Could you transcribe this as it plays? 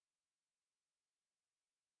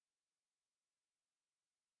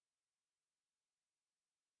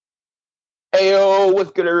Ayo,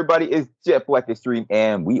 what's good, everybody? It's Jeff Black Xtreme,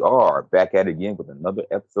 and we are back at it again with another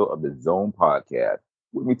episode of the Zone Podcast.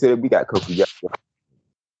 With me today, we got Coach. We got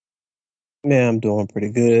Man, I'm doing pretty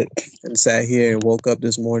good. And sat here and woke up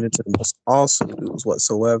this morning to the most awesome news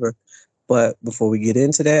whatsoever. But before we get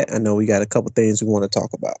into that, I know we got a couple things we want to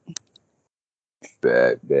talk about.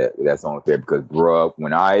 that's only fair because, bruh,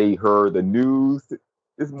 when I heard the news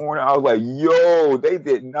this morning, I was like, "Yo, they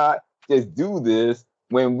did not just do this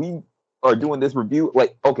when we are doing this review."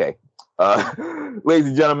 Like, okay, uh, ladies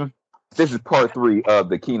and gentlemen, this is part three of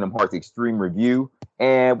the Kingdom Hearts Extreme review,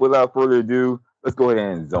 and without further ado, let's go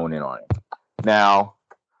ahead and zone in on it. Now,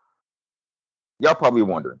 y'all probably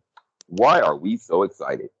wondering, why are we so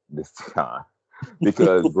excited this time?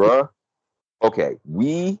 Because, bruh, okay,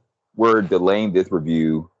 we were delaying this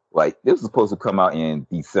review. Like, this was supposed to come out in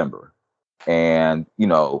December. And,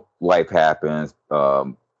 life happens.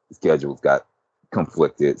 Schedules got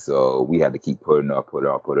conflicted. So we had to keep putting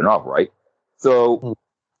off, right? So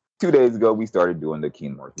 2 days ago, we started doing the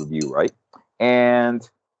Kingdom Hearts review, right? And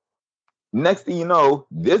next thing you know,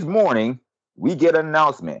 this morning, we get an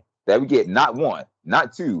announcement that we get not one,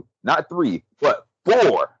 not two, not three, but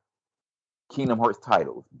four Kingdom Hearts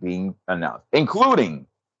titles being announced, including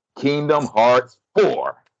Kingdom Hearts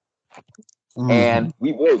 4. And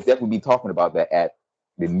we will definitely be talking about that at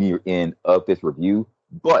the near end of this review.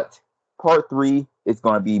 But part three is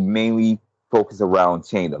going to be mainly focused around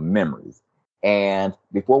Chain of Memories. And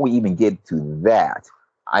before we even get to that,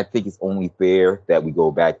 I think it's only fair that we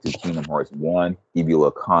go back to Kingdom Hearts 1, give you a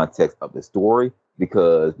little context of the story,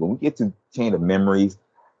 because when we get to Chain of Memories,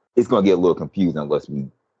 it's going to get a little confusing unless we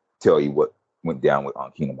tell you what went down with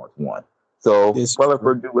on Kingdom Hearts 1. So, without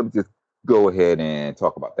further ado, let me just go ahead and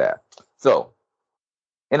talk about that. So,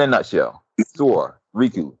 in a nutshell, Sora,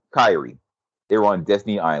 Riku, Kairi, they were on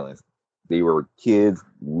Destiny Islands. They were kids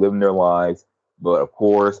living their lives, but of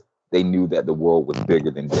course, they knew that the world was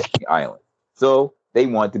bigger than Destiny Island. So, they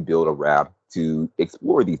wanted to build a raft to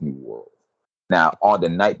explore these new worlds. Now, on the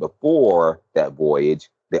night before that voyage,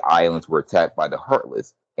 the islands were attacked by the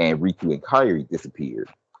Heartless, and Riku and Kairi disappeared.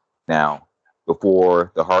 Now,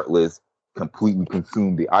 before the Heartless completely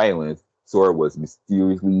consumed the islands, Sora was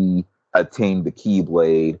mysteriously attained the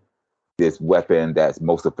Keyblade, this weapon that's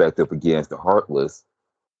most effective against the Heartless.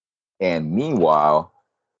 And meanwhile,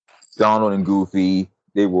 Donald and Goofy,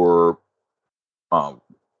 they were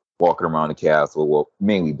walking around the castle, well,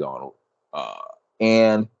 mainly Donald.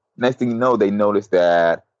 And next thing you know, they noticed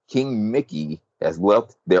that King Mickey has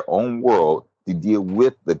left their own world to deal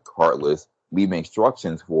with the Heartless, leaving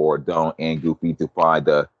instructions for Donald and Goofy to find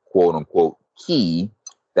the quote unquote key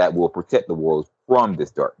that will protect the world from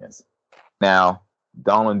this darkness. Now,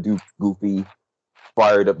 Donald and Goofy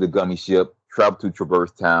fired up the gummy ship, traveled to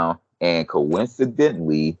Traverse Town, and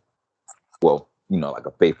coincidentally, well, like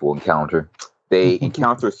a faithful encounter, they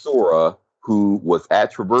encountered Sora, who was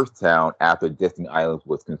at Traverse Town after Destiny Islands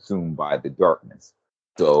was consumed by the darkness.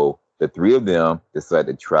 So the three of them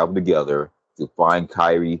decided to travel together to find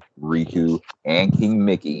Kairi, Riku, and King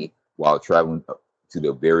Mickey while traveling to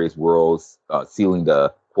the various worlds, sealing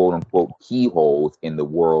the quote-unquote keyholes in the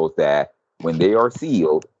worlds that, when they are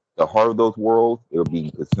sealed, the heart of those worlds, they are being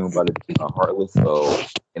consumed by the Heartless. So,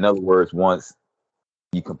 in other words, once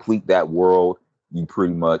you complete that world, you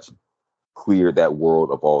pretty much clear that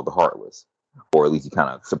world of all the Heartless, or at least you kind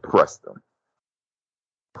of suppress them.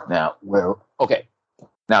 Now, okay.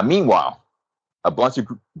 Now, meanwhile, a bunch of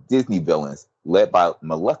Disney villains led by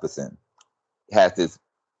Maleficent has this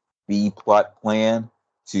B plot plan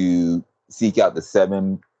to seek out the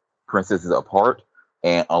seven princesses apart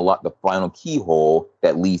and unlock the final keyhole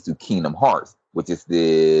that leads to Kingdom Hearts, which is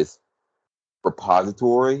this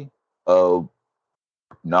repository of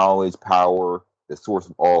knowledge, power, the source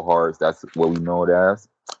of all hearts. That's what we know it as.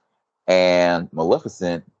 And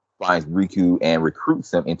Maleficent finds Riku and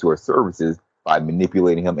recruits him into her services by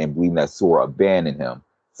manipulating him and believing that Sora abandoned him.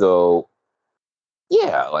 So,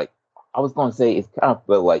 yeah, like I was going to say, it's kind of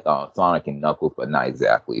felt like Sonic and Knuckles, but not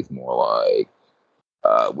exactly. It's more like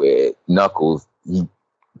with Knuckles, he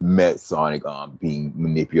met Sonic being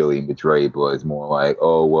manipulated and betrayed, but it's more like,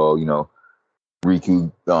 oh, well,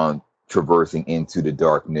 Riku traversing into the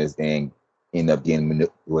darkness and end up getting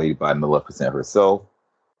manipulated by Maleficent herself.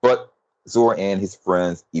 But Sora and his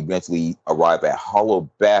friends eventually arrive at Hollow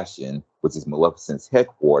Bastion, which is Maleficent's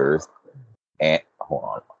headquarters. And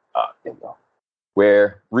hold on, there we go.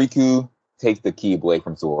 Where Riku takes the Keyblade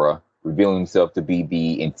from Sora, revealing himself to be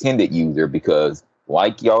the intended user because,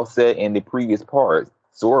 like y'all said in the previous part,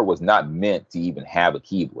 Sora was not meant to even have a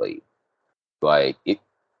Keyblade. Like, it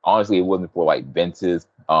honestly, it wasn't for like Ventus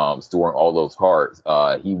storing all those hearts.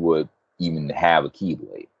 He would even have a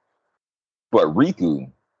Keyblade. But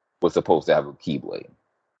Riku was supposed to have a Keyblade.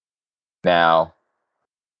 Now,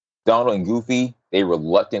 Donald and Goofy, they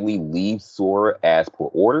reluctantly leave Sora as per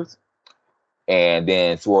orders. And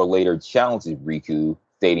then Sora later challenges Riku,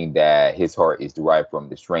 stating that his heart is derived from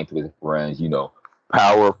the strength of his friends.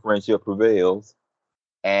 Power of friendship prevails.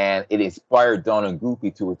 And it inspired Donald and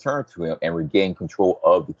Goofy to return to him and regain control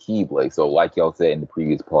of the Keyblade. So, like y'all said in the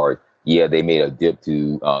previous part, yeah, they made a dip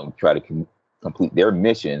to try to complete their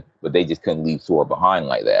mission, but they just couldn't leave Sora behind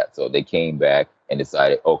like that. So they came back and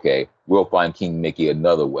decided, okay, we'll find King Mickey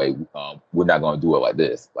another way. We're not going to do it like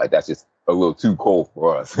this. Like, that's just a little too cold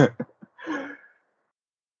for us.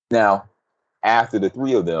 Now, after the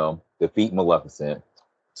three of them defeat Maleficent,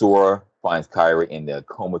 Sora finds Kairi in the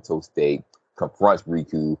comatose state, confronts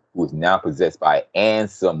Riku, who is now possessed by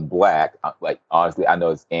Ansem Black. Like, honestly, I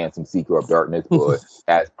know it's Ansem Seeker of Darkness, but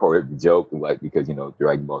as per the joke, like, because,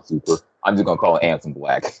 Dragon Ball Super, I'm just going to call it Ansem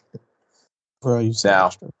Black. Bro, you said Now,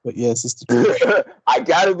 extra. But yes, it's the truth. I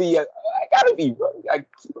gotta be,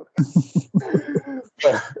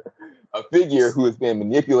 a figure who has been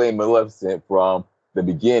manipulating Maleficent from the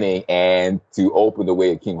beginning and to open the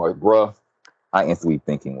way to King Heart. Bruh, I instantly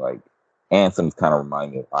thinking, like, Ansem's kind of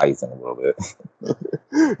reminding me of Aizen a little bit.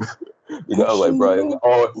 Like, bro,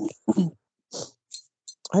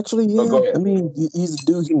 Actually, yeah. go ahead. I mean, he's a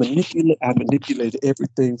dude. I manipulated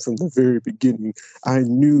everything from the very beginning. I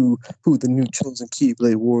knew who the new chosen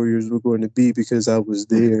Keyblade warriors were going to be because I was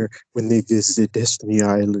there when they visited Destiny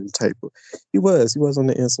Island. He was on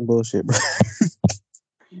the Ansem bullshit, bro.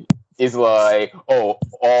 It's like,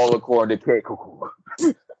 all according to Keiko.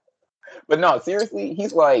 But no, seriously,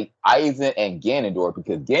 he's like Aizen and Ganondorf,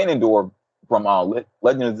 because Ganondorf from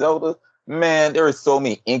Legend of Zelda, man, there are so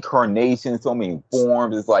many incarnations, so many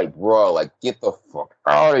forms. It's like, bro, like, get the fuck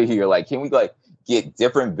out of here. Like, can we like get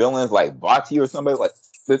different villains like Bati or somebody? Like,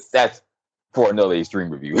 that's for another Xtreme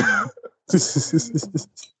review.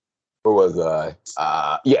 Where was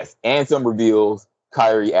I? Yes, Ansem reveals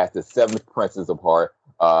Kairi as the seventh princess of Heart.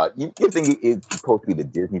 You think it's supposed to be the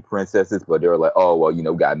Disney princesses, but they're like, oh, well,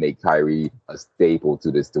 gotta make Kairi a staple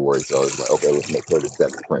to this story. So it's like, okay, let's make her the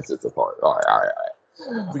seventh princess of Heart. All right.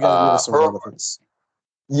 We gotta give us some relevance.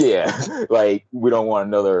 Yeah, like, we don't want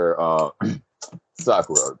another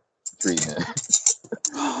Sakura treatment.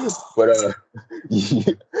 But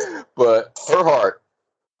but her heart,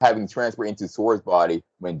 having transferred into Sora's body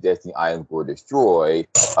when Destiny Islands were destroyed,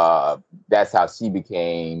 that's how she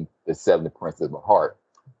became the seventh princess of Heart.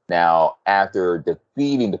 Now, after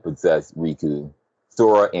defeating the possessed Riku,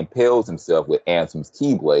 Sora impales himself with Ansem's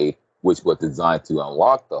Keyblade, which was designed to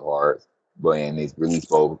unlock the hearts, and it's released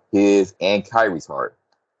both his and Kairi's heart.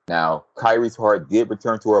 Now, Kairi's heart did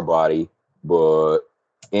return to her body, but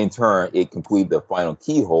in turn, it completed the final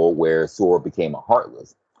keyhole where Sora became a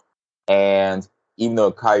Heartless. And even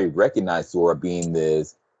though Kairi recognized Sora being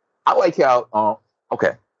this, I like how,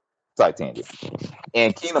 okay, side tangent.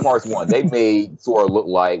 In Kingdom Hearts 1, they made Sora look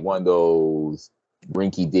like one of those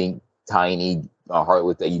rinky-dink, tiny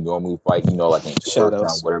Heartless that you normally fight, like in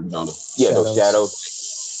Shadows. Whatever, those shadows.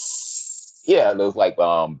 Yeah, those like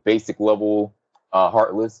basic level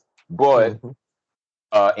Heartless. But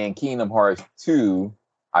in Kingdom Hearts 2,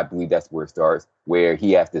 I believe that's where it starts, where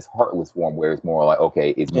he has this Heartless form where it's more like,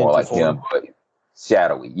 okay, it's more like him, but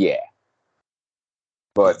shadowy, yeah.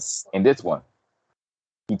 But in this one,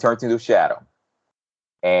 he turns into a shadow.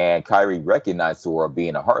 And Kairi recognized Sora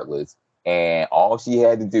being a Heartless, and all she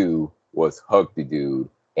had to do was hug the dude,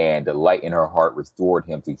 and the light in her heart restored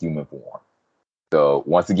him to human form. So,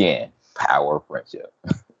 once again, power of friendship.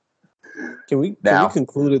 Can we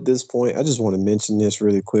conclude at this point? I just want to mention this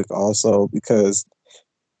really quick also, because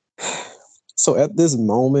so at this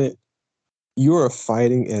moment, you are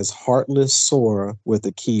fighting as Heartless Sora with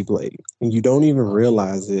a Keyblade, and you don't even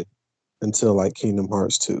realize it until like Kingdom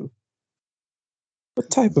Hearts 2. What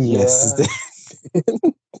type of mess is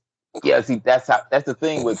that? Yeah, see, that's the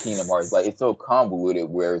thing with Kingdom Hearts. Like, it's so convoluted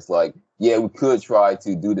where it's like, yeah, we could try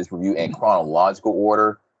to do this review in chronological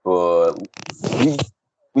order, but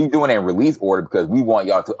we doing it in release order because we want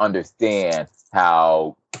y'all to understand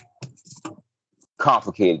how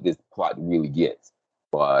complicated this plot really gets.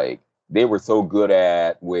 Like, they were so good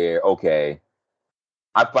at where, okay,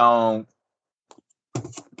 I found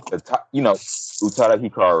Utada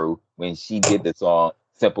Hikaru when she did the song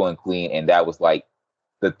Simple and Clean, and that was like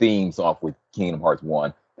the theme song for Kingdom Hearts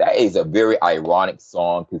 1. That is a very ironic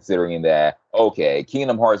song considering that, okay,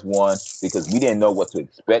 Kingdom Hearts 1, because we didn't know what to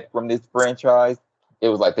expect from this franchise, it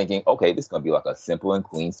was like thinking, okay, this is going to be like a simple and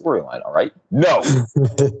clean storyline, all right? No!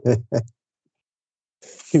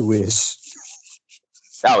 You wish.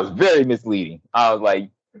 That was very misleading. I was like,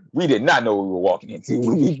 we did not know what we were walking into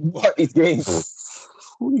when we bought these games.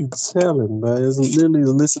 Who are you telling, man? It's literally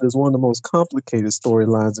listed as one of the most complicated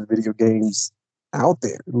storylines in video games out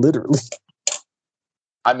there, literally.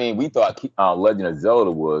 I mean, we thought Legend of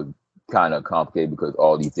Zelda was kind of complicated because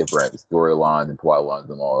all these different storylines and plot lines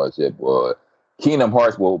and all that shit. But Kingdom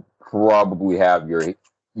Hearts will probably have you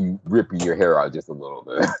ripping your hair out just a little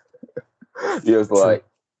bit. It was like,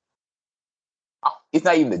 it's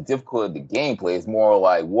not even the difficulty of the gameplay. It's more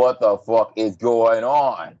like, what the fuck is going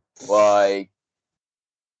on? Like,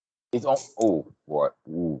 it's on. Oh, what?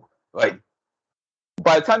 Ooh. Like,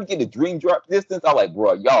 by the time you get the dream drop distance, I'm like,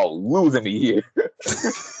 bro, y'all losing me here.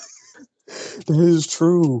 That is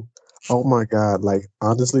true. Oh my god! Like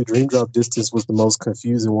honestly, dream drop distance was the most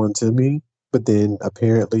confusing one to me. But then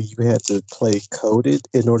apparently you had to play coded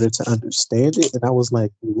in order to understand it, and I was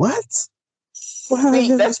like, what? Well, how the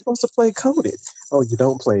hell are you supposed to play coded? Oh, you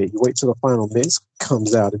don't play it. You wait till the final mix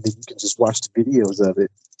comes out, and then you can just watch the videos of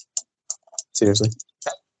it. Seriously.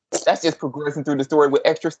 That's just progressing through the story with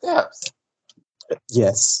extra steps.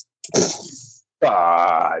 Yes.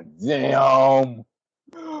 God damn.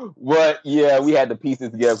 But yeah, we had the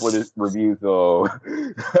pieces together for this review, so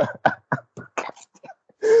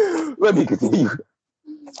let me continue.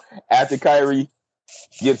 After Kyrie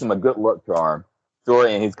gives him a good luck charm, Sora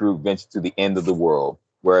and his group venture to the end of the world,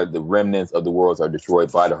 where the remnants of the worlds are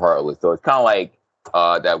destroyed by the Heartless. So it's kind of like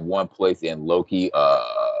that one place in Loki,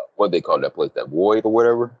 what they call that place, that Void or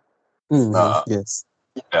whatever. Yes.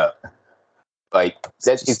 Yeah. Like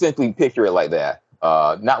that's essentially picture it like that.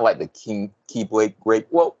 Not like the Keyblade Great.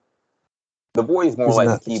 Well, the Void is more it's like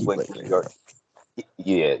not the Keyblade.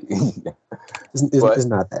 Yeah. It's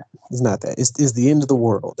not that. It's not that. It's the end of the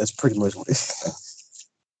world. That's pretty much what it is.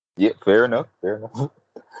 Yeah, fair enough.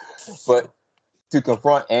 But to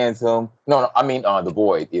confront Ansem, I mean the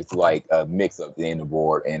Void is like a mix of the end of the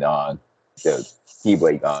world and the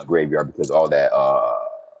Keyblade graveyard, because all that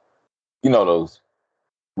those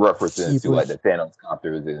references to like the Thanos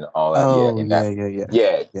copters and all that. Oh, and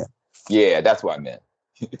yeah. That's what I meant.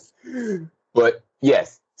 But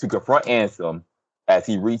yes, to confront Ansem as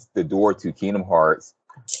he reached the door to Kingdom Hearts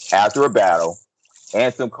after a battle,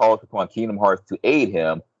 Ansem calls upon Kingdom Hearts to aid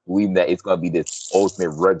him, believing that it's going to be this ultimate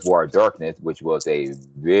reservoir of darkness, which was a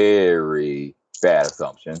very bad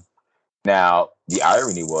assumption. Now, the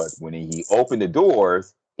irony was when he opened the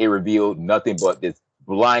doors, it revealed nothing but this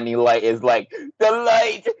blinding light. It's like, the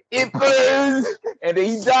light, it burns! And then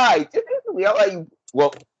he died.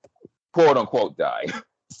 Well, quote unquote, died.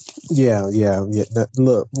 Yeah.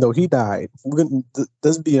 Look, no, he died.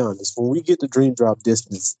 Let's be honest. When we get to Dream Drop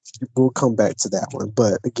Distance, we'll come back to that one.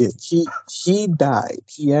 But again, he died.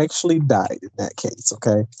 He actually died in that case.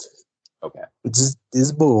 Okay. Okay.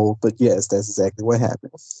 It's bull, but yes, that's exactly what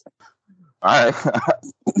happened. All right.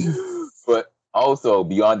 But also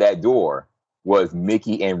beyond that door was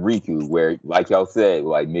Mickey and Riku, where, like y'all said,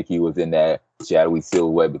 like Mickey was in that shadowy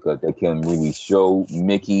silhouette because they couldn't really show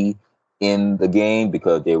Mickey in the game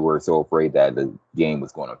because they were so afraid that the game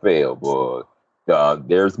was going to fail. But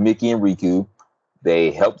there's Mickey and Riku.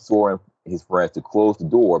 They helped Sora and his friends to close the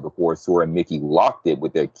door before Sora and Mickey locked it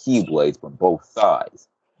with their keyblades from both sides.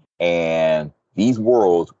 And these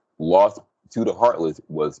worlds lost to the Heartless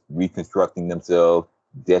was reconstructing themselves.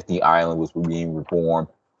 Destiny Island was being reformed.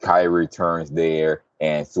 Kyrie returns there,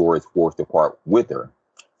 and Sora is forced apart with her.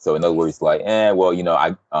 So in other words, like,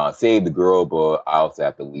 I saved the girl, but I also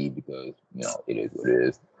have to leave because it is what it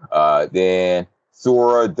is. Then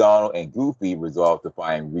Sora, Donald, and Goofy resolve to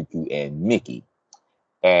find Riku and Mickey.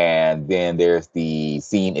 And then there's the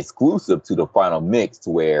scene exclusive to the final mix, to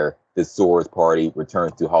where the Sora's party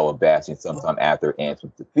returns to Hollow Bastion sometime after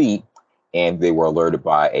Ansem's defeat, and they were alerted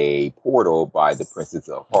by a portal by the Princess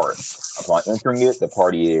of Heart. Upon entering it, the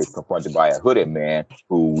party is confronted by a hooded man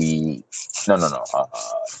who never mind,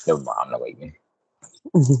 I'm not waiting.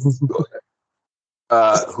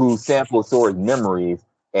 Who samples Sora's memories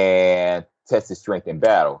and tests his strength in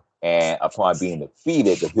battle. And upon being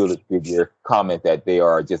defeated, the hooded figure comments that they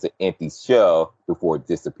are just an empty shell before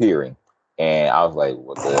disappearing. And I was like,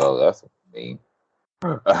 what the hell? That's what I mean.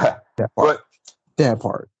 That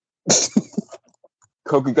part.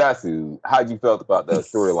 Kokugatsu, how'd you felt about the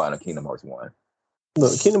storyline of Kingdom Hearts 1?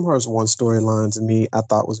 Look, Kingdom Hearts 1 storyline to me, I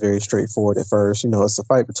thought was very straightforward at first. It's a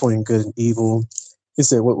fight between good and evil. He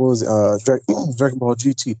said, what was it? Dragon Ball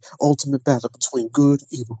GT, ultimate battle between good and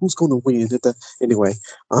evil. Who's going to win? Anyway,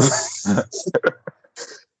 I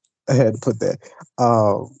had to put that.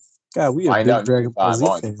 God, we are big Dragon Ball Z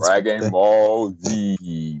fans. Dragon Ball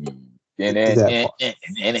Z.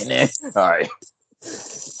 All right.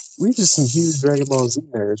 we just some huge Dragon Ball Z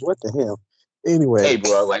nerds. What the hell? Anyway, hey,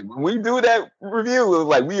 bro, like when we do that review, it was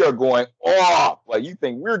like we are going off. Like you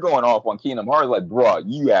think we're going off on Kingdom Hearts? Like, bro,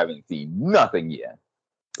 you haven't seen nothing yet.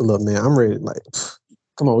 Look, man, I'm ready. Like,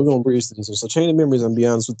 come on, we're gonna breeze through this. So, Chain of Memories, I'm be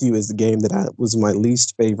honest with you, is the game that was my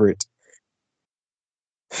least favorite.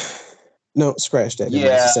 No, scratch that.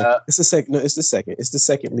 Yeah. It's the second. No, it's the second. It's the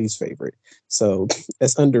second least favorite. So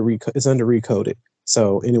it's under recoded.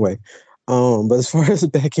 So anyway, but as far as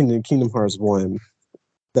back in the Kingdom Hearts 1,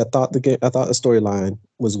 I thought the storyline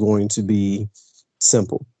was going to be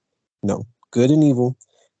simple. No, good and evil.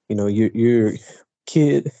 You know, you're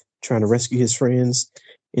kid trying to rescue his friends.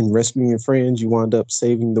 In rescuing your friends, you wind up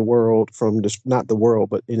saving the world from not the world,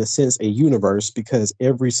 but in a sense, a universe, because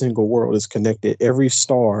every single world is connected. Every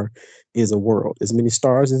star is a world. As many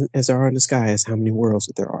stars as there are in the sky as how many worlds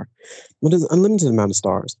that there are. But there's an unlimited amount of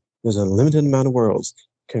stars. There's an unlimited amount of worlds.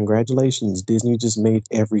 Congratulations, Disney just made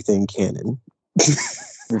everything canon.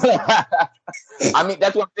 I mean,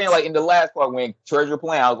 that's what I'm saying. Like in the last part, when Treasure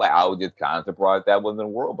Planet, I was just kind of surprised that wasn't a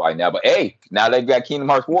world by now. But hey, now they've got Kingdom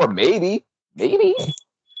Hearts 4, maybe.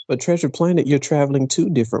 But Treasure Planet, you're traveling to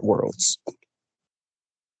different worlds.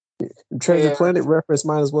 Treasure Planet reference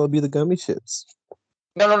might as well be the gummy ships.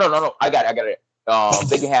 No. I got it.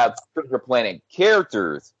 They can have Treasure Planet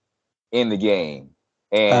characters in the game,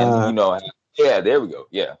 and there we go.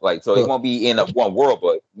 Yeah, like so it won't be in one world,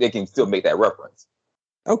 but they can still make that reference.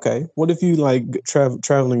 Okay, what if you like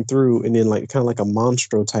traveling through, and then like kind of like a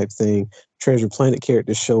Monstro type thing? Treasure Planet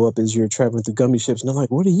characters show up as you're traveling through gummy ships, and they're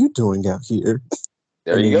like, "What are you doing out here?"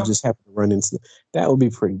 There you go. You just happen to run into that. Would be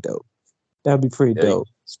pretty dope. That would be pretty dope.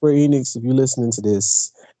 Square Enix, if you're listening to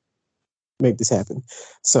this, make this happen.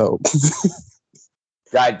 So,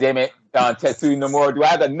 God damn it, Tetsuya Nomura, do I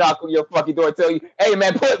have to knock on your fucking door and tell you, hey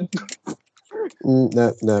man,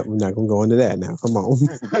 No, we're not gonna go into that now. Come on.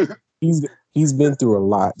 He's been through a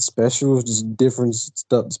lot, especially with just different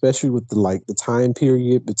stuff, especially with the time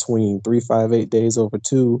period between 358 Days Over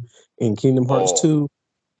 2 and Kingdom Hearts 2.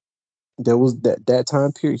 There was that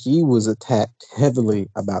time period. He was attacked heavily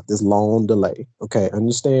about this long delay. Okay,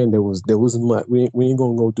 understand there was much. We ain't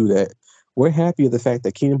gonna go do that. We're happy of the fact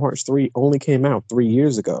that Kingdom Hearts 3 only came out 3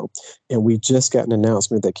 years ago, and we just got an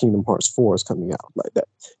announcement that Kingdom Hearts 4 is coming out like that.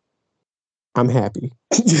 I'm happy.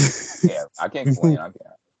 Yeah, I can't complain. I can't.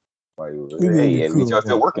 Hey, at least y'all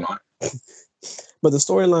still working on it. But the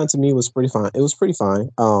storyline to me was pretty fine. It was pretty fine.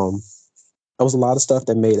 There was a lot of stuff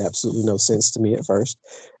that made absolutely no sense to me at first.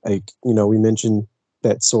 Like, we mentioned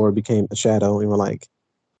that Sora became a shadow, and we're like,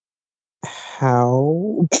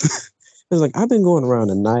 how? It's like, I've been going around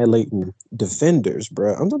annihilating defenders,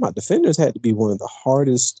 bro. I'm talking about defenders had to be one of the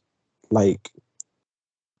hardest, like,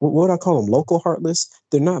 what would I call them? Local heartless.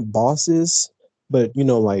 They're not bosses, but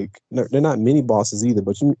they're not mini bosses either.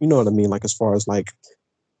 But you know what I mean? Like, as far as like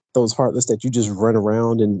those heartless that you just run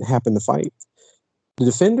around and happen to fight. The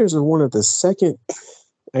defenders are one of the second.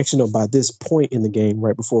 Actually, no, by this point in the game,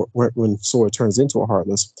 right when Sora turns into a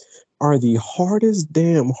heartless, are the hardest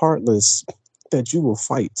damn heartless that you will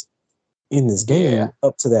fight in this game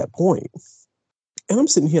up to that point. And I'm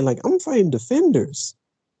sitting here like, I'm fighting defenders.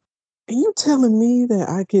 And you telling me that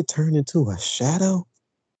I get turned into a shadow?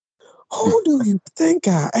 Who do you think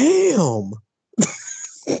I am?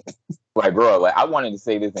 Like, bro, like I wanted to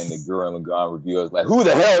say this in the Gurren Lagann review. I was like, who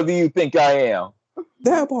the hell do you think I am?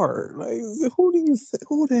 That part, like, who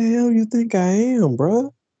the hell you think I am,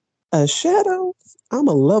 bro? A shadow? I'm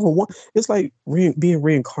a level 1. It's like being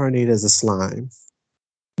reincarnated as a slime.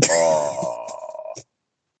 Oh,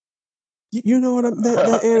 you know what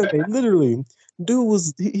that anime literally. Dude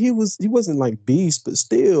he wasn't like beast, but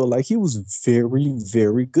still like he was very,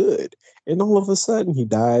 very good. And all of a sudden he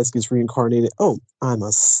dies, gets reincarnated. Oh, I'm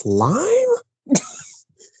a slime?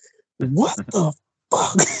 What the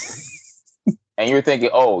fuck? And you're thinking,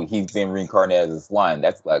 oh, he's been reincarnated as a slime.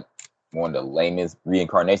 That's like one of the lamest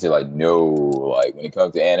reincarnations. Like, no, like when it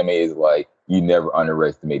comes to anime, it's like you never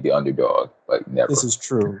underestimate the underdog. Like, never. This is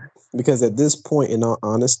true. Because at this point, in all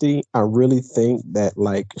honesty, I really think that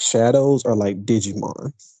like shadows are like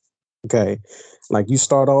Digimon. Okay. Like you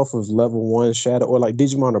start off with level 1 shadow, or like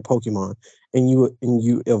Digimon or Pokemon, and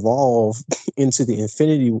you evolve into the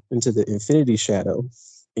infinity shadow.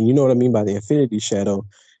 And you know what I mean by the infinity shadow.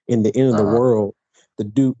 In the end of the world, the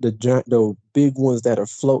big ones that are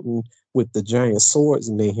floating with the giant swords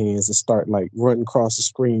in their hands and start like running across the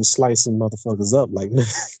screen, slicing motherfuckers up like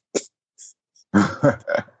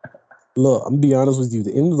Look, I'm gonna be honest with you.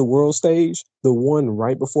 The end of the world stage, the one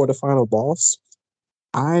right before the final boss,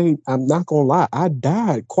 I'm not gonna lie, I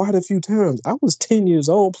died quite a few times. I was 10 years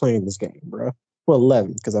old playing this game, bro. Well,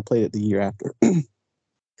 11 because I played it the year after.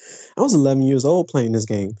 I was 11 years old playing this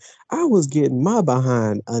game. I was getting my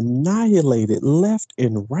behind annihilated left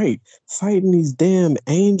and right, fighting these damn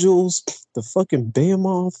angels, the fucking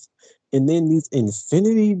behemoth, and then these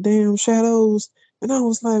infinity damn shadows. And I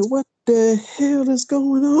was like, what the hell is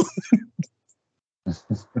going on?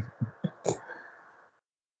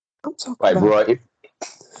 I'm talking Like, about. bro,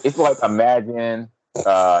 it's like imagine you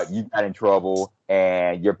got in trouble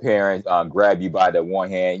and your parents grab you by the one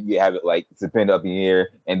hand, you have it like suspended up in the air,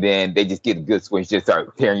 and then they just get a good swing, just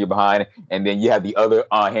start tearing you behind, and then you have the other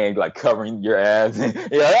hand like covering your ass. And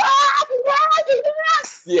you're like,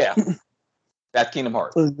 yeah, that's Kingdom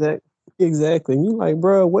Hearts. Exactly. And you're like,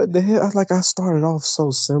 bro, what the hell? I started off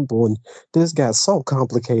so simple and this got so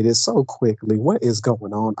complicated so quickly. What is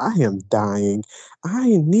going on? I am dying.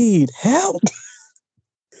 I need help.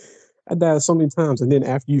 I died so many times. And then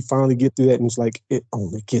after you finally get through that, and it's like, it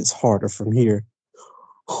only gets harder from here.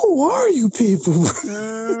 Who are you people?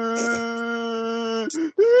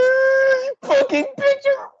 Fucking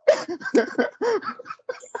picture.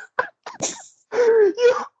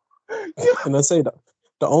 And I say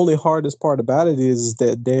the only hardest part about it is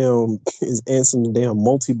that damn is answering the damn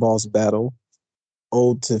multi-boss battle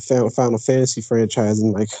ode to Final Fantasy franchise,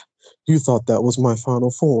 and like, you thought that was my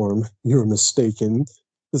final form. You're mistaken.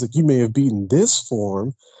 It's like, you may have beaten this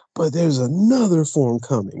form, but there's another form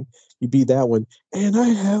coming. You beat that one, and I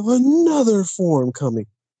have another form coming.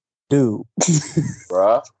 Dude.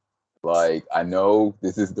 Bruh, like, I know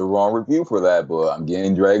this is the wrong review for that, but I'm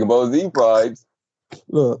getting Dragon Ball Z vibes.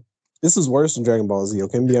 Look, this is worse than Dragon Ball Z,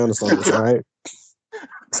 okay? Be honest on this, all right?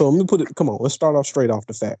 So let me put it, come on, let's start off straight off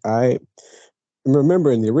the fact, all right?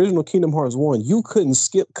 Remember, in the original Kingdom Hearts 1, you couldn't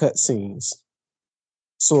skip cutscenes.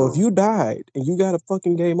 So True. If you died and you got a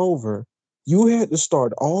fucking game over, you had to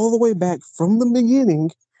start all the way back from the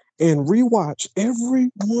beginning and rewatch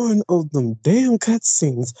every one of them damn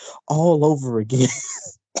cutscenes all over again.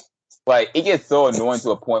 Like, it gets so annoying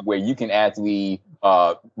to a point where you can actually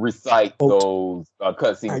recite those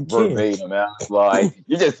cutscenes verbatim. Man. Like,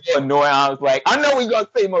 you're just so annoying. I was like, I know what you're going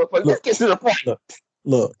to say, motherfucker. Let's get to the point.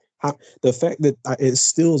 Look, the fact that it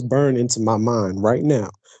still's burned into my mind right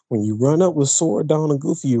now. When you run up with Sword, Dawn, and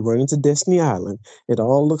Goofy, you run into Destiny Island. It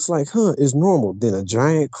all looks like, it's normal. Then a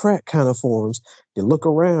giant crack kind of forms. You look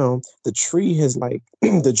around, the tree has like,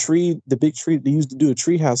 the big tree they used to do a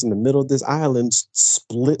tree house in the middle of this island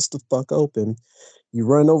splits the fuck open. You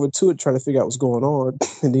run over to it, try to figure out what's going on.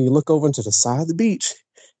 And then you look over into the side of the beach,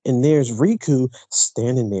 and there's Riku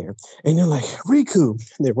standing there. And you're like, Riku.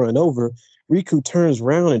 And they run over. Riku turns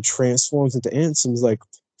around and transforms into Ansem's like,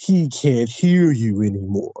 he can't hear you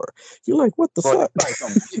anymore. You're like, what the fuck?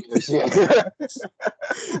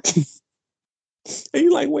 And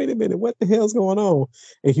you're like, wait a minute, what the hell's going on?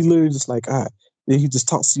 And he literally just like, then he just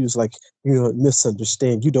talks to you, it's like,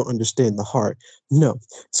 misunderstand. You don't understand the heart. No.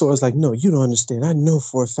 So I was like, no, you don't understand. I know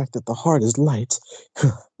for a fact that the heart is light.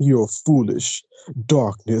 You're foolish.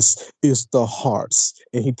 Darkness is the heart's.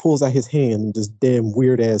 And he pulls out his hand in this damn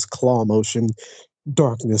weird ass claw motion.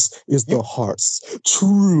 Darkness is the heart's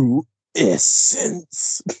true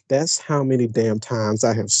essence. That's how many damn times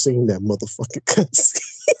I have seen that motherfucking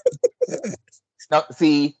cutscene. Now,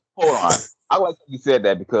 see, hold on. I like that you said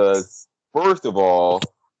that because, first of all,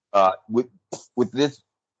 with this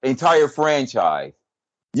entire franchise,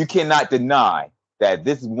 you cannot deny that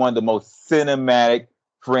this is one of the most cinematic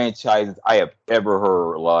franchises I have ever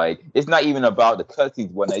heard. Like, it's not even about the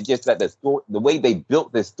cutscenes, it's just that the story, the way they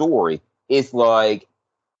built this story, it's like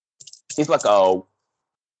I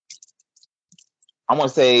want to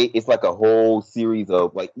say it's like a whole series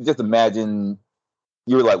of, like, just imagine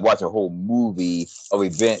you're like watching a whole movie of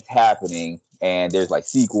events happening, and there's like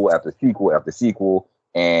sequel after sequel after sequel,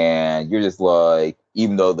 and you're just like,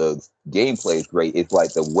 even though the gameplay is great, it's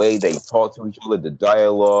like the way they talk to each other, the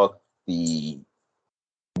dialogue, the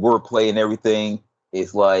wordplay, and everything.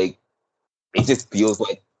 It's like, it just feels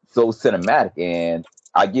like so cinematic, and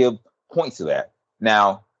I give points to that.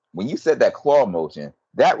 Now, when you said that claw motion,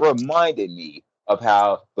 that reminded me of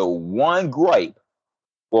how the one gripe,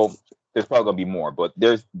 well, there's probably gonna be more, but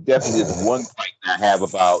there's definitely this one gripe that I have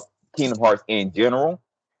about Kingdom Hearts in general.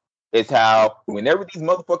 Is how whenever these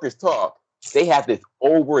motherfuckers talk, they have this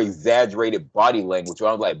over exaggerated body language.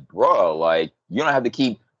 Where I'm like, bro, like, you don't have to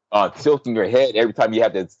keep tilting your head every time you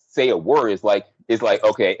have to say a word. It's like,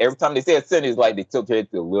 okay, every time they say a sentence, like they tilt their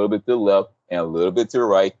head to a little bit to the left and a little bit to the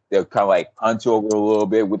right. They'll kind of like hunch over a little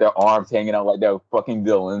bit with their arms hanging out like they're fucking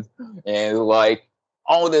villains, and like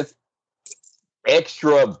all this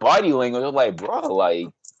extra body language. I'm like, bro, like.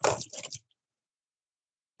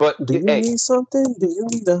 But do you need something? Do you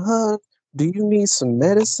need a hug? Do you need some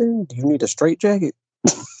medicine? Do you need a straitjacket?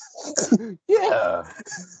 Yeah.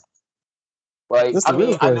 Like, That's the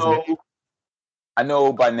real question. I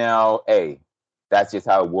know by now, hey, that's just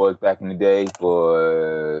how it was back in the day,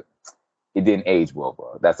 but it didn't age well,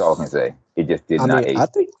 bro. That's all I can say. It just did I not mean, age.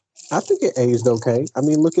 I think it aged okay. I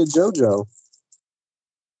mean, look at JoJo.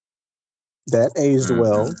 That aged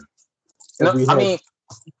well. No, We had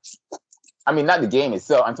I mean, not the game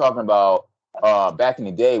itself. I'm talking about back in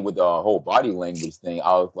the day with the whole body language thing.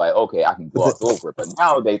 I was like, okay, I can gloss over it, but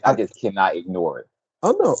nowadays I just cannot ignore it.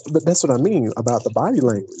 Oh no, but that's what I mean about the body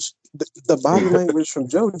language. The body language from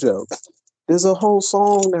JoJo. There's a whole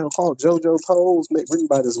song now called JoJo Pose, written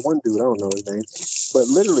by this one dude. I don't know his name, but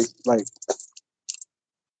literally,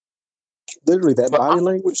 that But body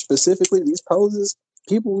language, specifically these poses.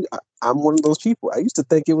 People, I'm one of those people. I used to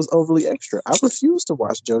think it was overly extra. I refused to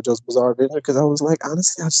watch JoJo's Bizarre Adventure because I was like,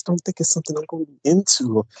 honestly, I just don't think it's something I'm going to be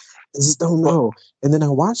into. I just don't know. And then I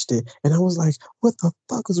watched it, and I was like, what the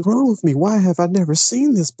fuck is wrong with me? Why have I never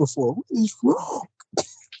seen this before? What is wrong?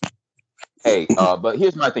 Hey, but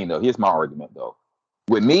here's my thing though. Here's my argument though.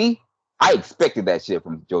 With me, I expected that shit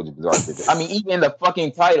from JoJo's Bizarre Adventure. I mean, even in the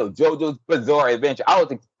fucking title, JoJo's Bizarre Adventure, I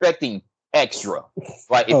was expecting extra.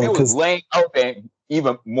 Like if it was lame, I would have been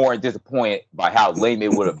even more disappointed by how lame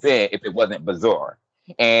it would have been if it wasn't bizarre.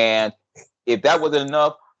 And if that wasn't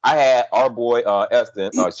enough, I had our boy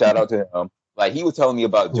Eston, shout out to him. Like he was telling me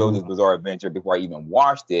about JoJo's Bizarre Adventure before I even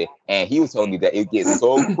watched it, and he was telling me that it gets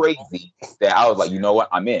so crazy that I was like, you know what,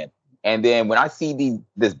 I'm in. And then when I see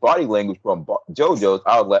this body language from JoJo's,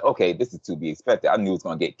 I was like, okay, this is to be expected. I knew it was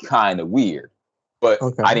going to get kind of weird, but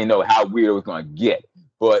I didn't know how weird it was going to get.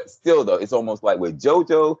 But still, though, it's almost like with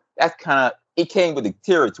JoJo, that's kind of, it came with the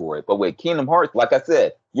territory. But with Kingdom Hearts, like I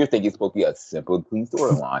said, you're thinking it's supposed to be a simple, clean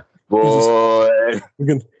storyline. Boy.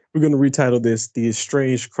 We're gonna retitle this The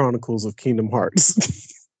Strange Chronicles of Kingdom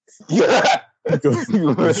Hearts. Yeah.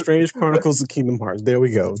 The Strange Chronicles of Kingdom Hearts. There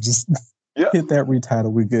we go. Just hit that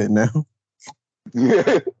retitle. We're good now.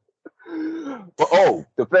 But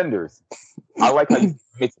Defenders. I like how you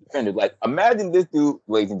mix Defenders. Like, imagine this dude,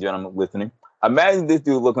 ladies and gentlemen listening. Imagine this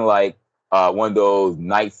dude looking like one of those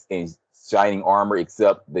knights in shining armor,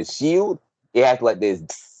 except the shield, it has like this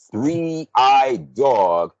 3-eyed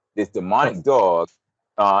dog, this demonic dog,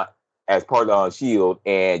 as part of the shield,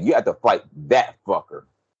 and you have to fight that fucker.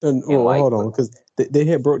 And hold on, because they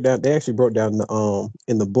actually broke down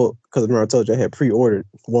in the book, because remember I told you I had pre-ordered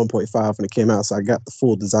 1.5 when it came out, so I got the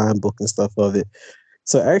full design book and stuff of it.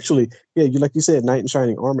 So actually, yeah, like you said, knight in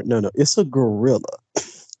shining armor. No, it's a gorilla.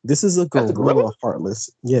 This is a gorilla Heartless.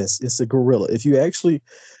 Yes, it's a gorilla. If you actually,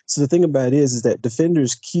 so the thing about it is that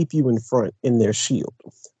defenders keep you in front in their shield,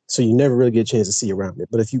 so you never really get a chance to see around it.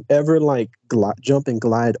 But if you ever jump and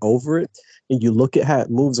glide over it, and you look at how it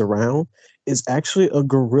moves around, it's actually a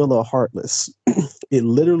gorilla Heartless. It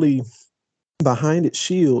literally, behind its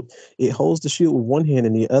shield, it holds the shield with one hand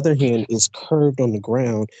and the other hand is curved on the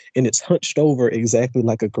ground, and it's hunched over exactly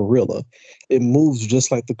like a gorilla. It moves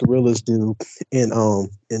just like the gorillas do in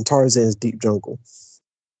Tarzan's Deep Jungle.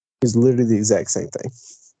 It's literally the exact same thing,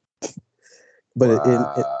 but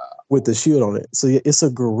it with the shield on it. So it's a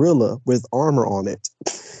gorilla with armor on it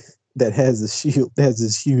that has a shield, that has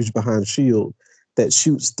this huge behind shield that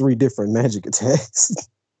shoots 3 different magic attacks.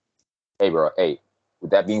 Hey, bro. Hey,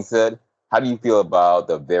 with that being said, how do you feel about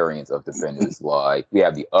the variants of defenders? Like, we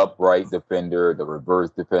have the upright defender, the reverse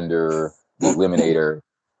defender, the eliminator.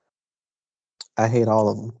 I hate all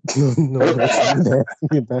of them. No,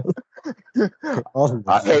 all of them.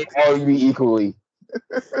 I hate all of you equally.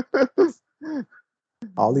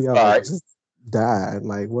 All of y'all just died.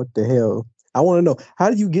 Like, what the hell? I want to know, how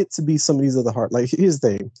do you get to be some of these other heart? Like, here's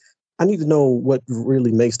the thing. I need to know what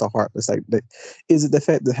really makes the heartless. Like, is it the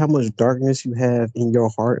fact that how much darkness you have in your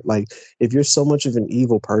heart? Like, if you're so much of an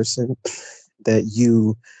evil person that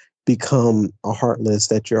you become a heartless,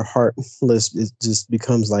 that your heartless just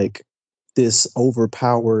becomes like this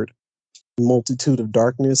overpowered multitude of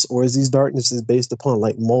darkness, or is these darknesses based upon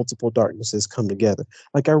like multiple darknesses come together?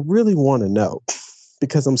 Like, I really want to know,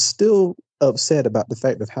 because I'm still upset about the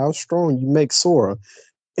fact of how strong you make Sora,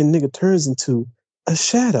 and nigga turns into a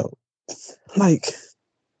shadow. Like,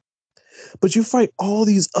 but you fight all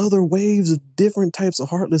these other waves of different types of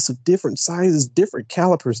heartless, of different sizes, different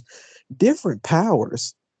calipers, different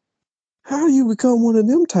powers. How do you become one of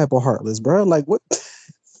them type of heartless, bro? Like, what?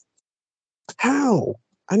 How?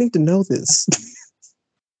 I need to know this.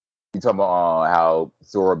 You talking about how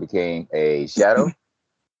Sora became a shadow?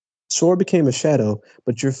 Sora became a shadow,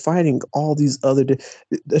 but you're fighting all these other.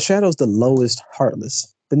 The shadow's the lowest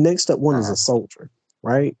heartless. The next up one is a soldier,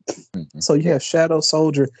 right? So you have shadow,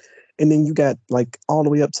 soldier, and then you got like all the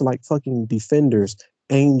way up to like fucking defenders,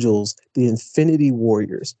 Angels, the Infinity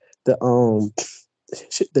Warriors, the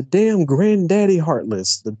damn Granddaddy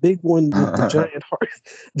Heartless, the big one with the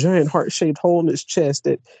giant heart shaped hole in his chest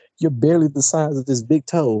that you're barely the size of his big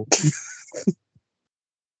toe.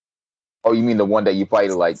 Oh, you mean the one that you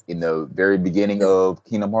fight like in the very beginning of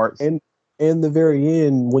Kingdom Hearts? And the very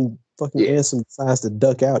end when fucking Ansem decides to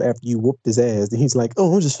duck out after you whooped his ass, and he's like,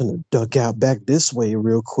 "Oh, I'm just gonna duck out back this way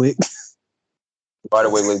real quick." By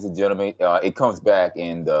the way, ladies and gentlemen, it comes back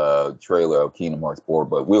in the trailer of Kingdom Hearts 4,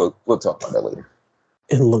 but we'll talk about that later.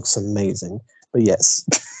 It looks amazing, but yes.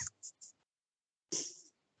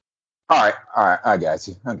 All right, I got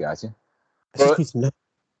you. But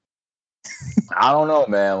I don't know,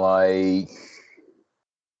 man. Like,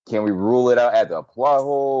 can we rule it out as a plot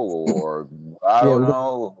hole, or I don't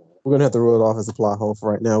know? We're gonna have to rule it off as a plot hole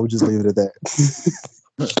for right now. We'll just leave it at that.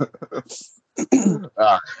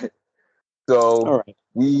 All right. So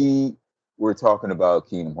we were talking about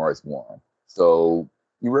Kingdom Hearts 1. So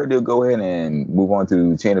you ready to go ahead and move on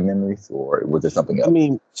to Chain of Memories, or was there something else? I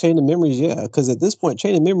mean, Chain of Memories, yeah, because at this point,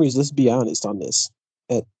 Chain of Memories, let's be honest on this.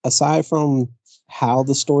 Aside from how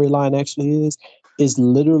the storyline actually is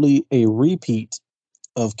literally a repeat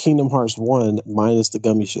of Kingdom Hearts 1 minus the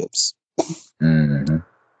gummy ships. Mm-hmm.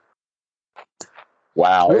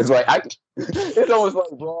 Wow, it's like it's almost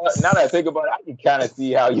like, bro, now that I think about it, I can kind of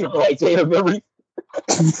see how you don't like Chain of Memories.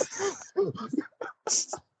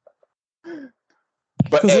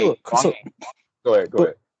 But hey, go ahead.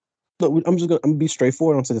 Look, I'm gonna be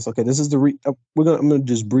straightforward onto this. Okay, this is I'm gonna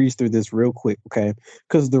just breeze through this real quick. Okay,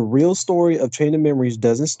 because the real story of Chain of Memories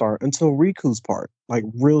doesn't start until Riku's part, like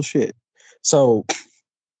real shit. So,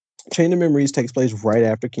 Chain of Memories takes place right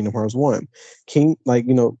after Kingdom Hearts 1. King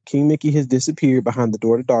Mickey has disappeared behind the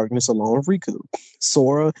door to darkness along with Riku.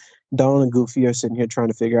 Sora, Donald, and Goofy are sitting here trying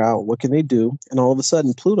to figure out what can they do, and all of a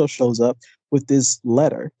sudden Pluto shows up with this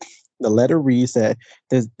letter. The letter reads that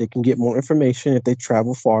they can get more information if they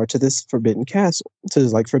travel far to this forbidden castle,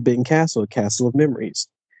 Forbidden Castle, Castle of Memories.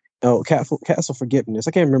 Oh, Castle Forgiveness.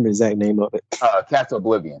 I can't remember the exact name of it. Castle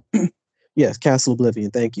Oblivion. Yes, Castle Oblivion.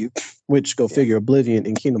 Thank you. Which figure, Oblivion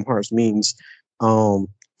in Kingdom Hearts means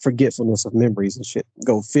forgetfulness of memories and shit.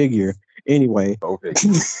 Go figure. Anyway. Okay.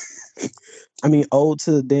 I mean, ode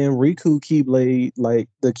to the damn Riku Keyblade, like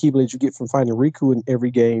the Keyblade you get from fighting Riku in every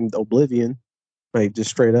game, Oblivion. Like, just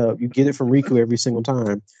straight up. You get it from Riku every single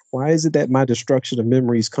time. Why is it that my destruction of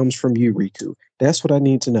memories comes from you, Riku? That's what I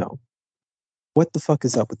need to know. What the fuck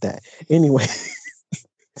is up with that? Anyway.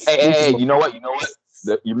 Hey, you know what?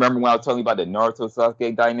 You remember when I was telling you about the Naruto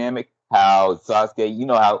Sasuke dynamic? How Sasuke, you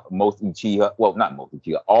know how most Uchiha, well, not most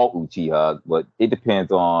Uchiha, all Uchiha, but it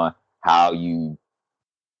depends on how you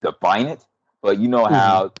define it. But you know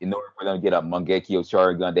how in order for them to get a Mangekyo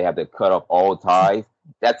Sharingan, they have to cut off all ties.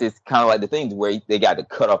 That's just kind of like the things where they got to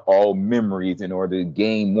cut off all memories in order to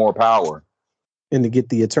gain more power. And to get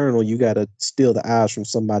the Eternal, you got to steal the eyes from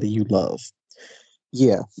somebody you love.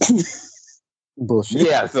 Yeah. Bullshit.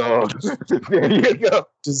 Yeah, so there you go.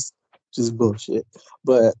 Just bullshit.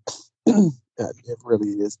 But it really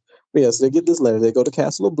is. But yeah, so they get this letter. They go to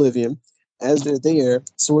Castle Oblivion. As they're there,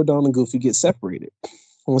 Sora, Dawn, and Goofy get separated.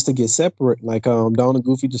 Once they get separate, Dawn and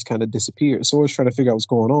Goofy just kind of disappear. Sora's trying to figure out what's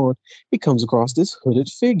going on. He comes across this hooded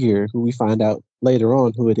figure, who we find out later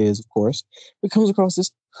on who it is, of course. He comes across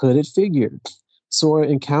this hooded figure. Sora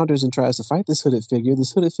encounters and tries to fight this hooded figure.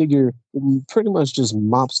 This hooded figure pretty much just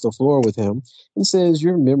mops the floor with him and says,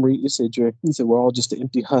 "Your memory," he said, "we're all just an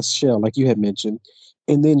empty husk shell," like you had mentioned.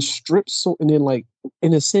 And then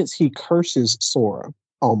in a sense, he curses Sora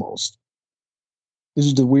almost. This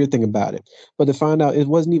is the weird thing about it. But to find out, it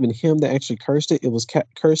wasn't even him that actually cursed it. It was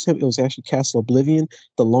cursed him. It was actually Castle Oblivion.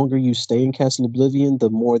 The longer you stay in Castle Oblivion, the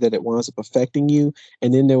more that it winds up affecting you.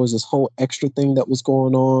 And then there was this whole extra thing that was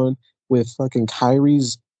going on with fucking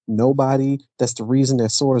Kyrie's nobody. That's the reason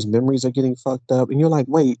that Sora's memories are getting fucked up. And you're like,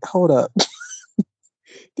 wait, hold up.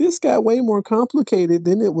 This got way more complicated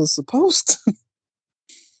than it was supposed to.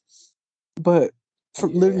 But for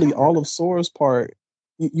literally all of Sora's part,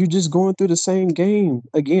 you're just going through the same game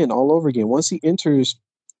again, all over again. Once he enters,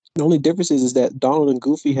 the only difference is that Donald and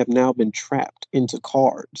Goofy have now been trapped into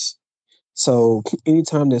cards. So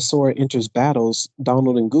anytime that Sora enters battles,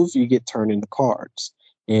 Donald and Goofy get turned into cards.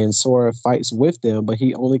 And Sora fights with them, but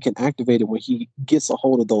he only can activate it when he gets a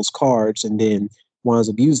hold of those cards and then winds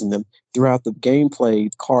up using them. Throughout the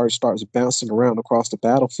gameplay, cards starts bouncing around across the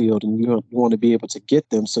battlefield, and you want to be able to get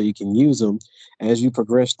them so you can use them. As you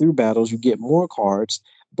progress through battles, you get more cards.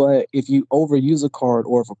 But if you overuse a card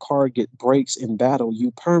or if a card breaks in battle,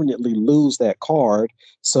 you permanently lose that card.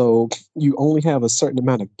 So you only have a certain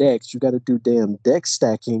amount of decks. You got to do damn deck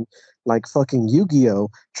stacking like fucking Yu-Gi-Oh,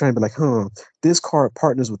 trying to be like, this card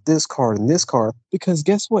partners with this card and this card. Because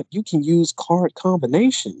guess what? You can use card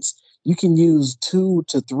combinations. You can use 2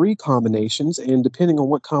 to 3 combinations, and depending on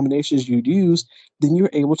what combinations you'd use, then you're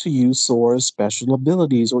able to use Sora's special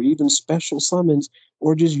abilities or even special summons,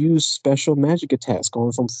 or just use special magic attacks,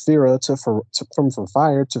 going from Fira from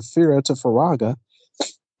Fire to Fira to Faraga.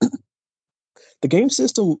 The game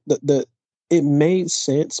system, it made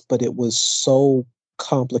sense, but it was so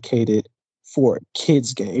complicated for a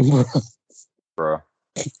kids game, bro.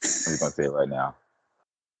 I'm just gonna say it right now.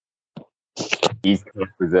 Each card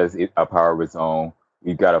possesses a power of its own.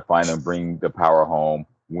 We've got to find and bring the power home.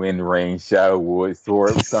 Wind, rain, shadow, wood,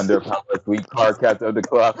 sword, thunder, power, sweet card capture of the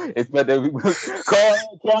club. It's but card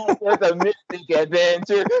captures a mystic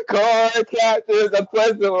adventure. Card captures a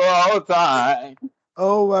pleasant all time.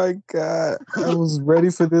 Oh my god. I was ready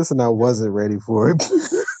for this and I wasn't ready for it.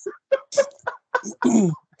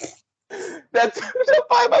 That's the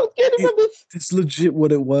vibe I was getting from this. It's legit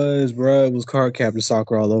what it was, bro. It was card capture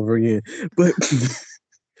soccer all over again. But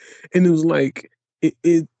and it was like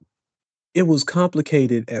it was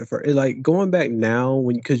complicated at first. Like going back now,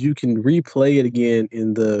 because you can replay it again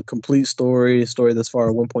in the complete story that's far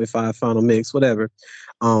 1.5 final mix, whatever.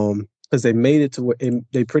 Because they made it to where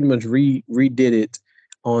they pretty much redid it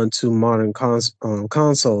onto modern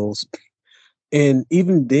consoles, and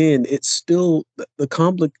even then, it's still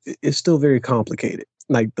it's still very complicated.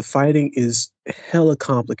 Like the fighting is hella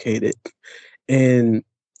complicated, and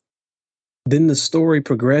then the story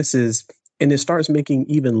progresses and it starts making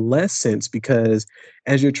even less sense because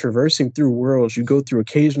as you're traversing through worlds, you go through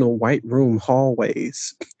occasional white room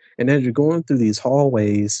hallways. And as you're going through these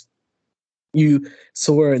hallways,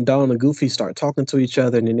 Sora and Donald and Goofy start talking to each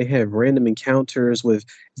other, and then they have random encounters with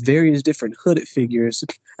various different hooded figures.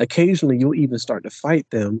 Occasionally, you'll even start to fight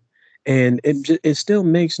them, and it still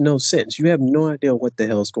makes no sense. You have no idea what the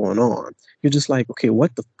hell's going on. You're just like, okay,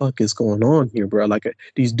 what the fuck is going on here, bro? Like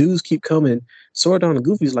these dudes keep coming. Sora, Donald, and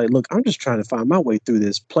Goofy's like, look, I'm just trying to find my way through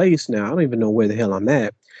this place now. I don't even know where the hell I'm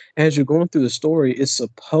at. As you're going through the story, it's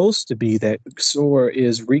supposed to be that Sora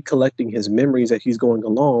is recollecting his memories as he's going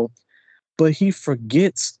along, but he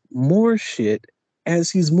forgets more shit as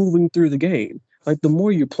he's moving through the game. Like the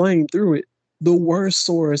more you're playing through it, the worse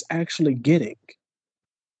Sora is actually getting.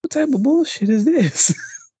 What type of bullshit is this?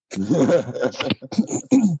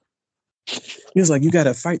 He's like, you got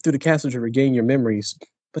to fight through the castle to regain your memories.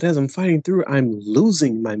 But as I'm fighting through, I'm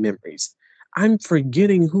losing my memories. I'm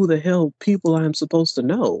forgetting who the hell people I'm supposed to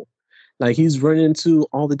know. Like he's running into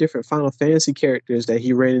all the different Final Fantasy characters that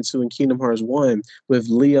he ran into in Kingdom Hearts 1 with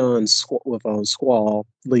Leon, Squall,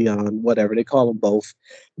 Leon, whatever they call them both.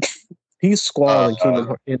 He's Squall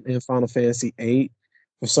in Final Fantasy 8.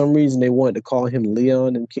 For some reason, they wanted to call him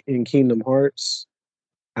Leon in Kingdom Hearts.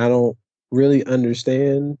 I don't really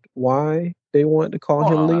understand why they wanted to call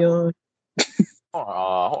him Leon. Hold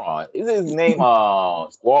on. Is his name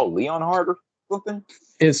Squall Leonhardt or something?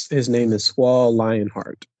 His name is Squall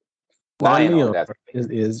Lionheart. Lionheart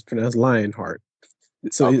is pronounced Lionheart.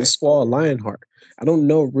 So it's Squall Lionheart. I don't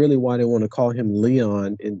know really why they want to call him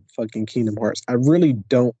Leon in fucking Kingdom Hearts. I really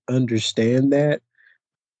don't understand that.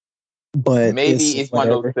 But maybe it's one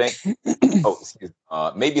of those things.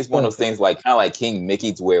 Maybe it's one of those things like kind of like King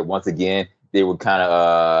Mickey's, where once again they were kind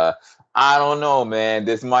of I don't know, man.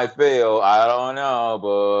 This might fail. I don't know,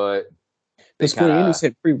 but Square Enix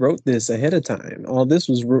had pre-wrote this ahead of time. All this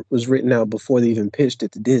was written out before they even pitched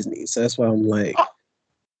it to Disney. So that's why I'm like,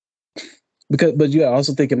 but you gotta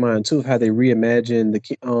also think in mind too of how they reimagined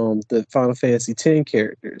the Final Fantasy X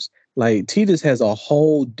characters. Like Tidus has a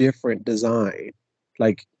whole different design.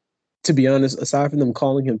 Like, to be honest, aside from them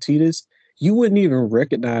calling him Tidus, you wouldn't even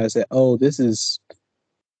recognize that. Oh, this is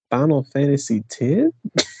Final Fantasy X.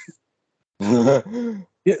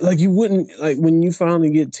 Yeah, like you wouldn't, like when you finally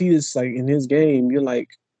get Tidus like in his game, you're like,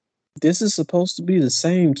 this is supposed to be the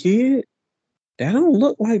same kid? That don't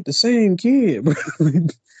look like the same kid, bro.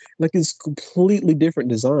 Like it's completely different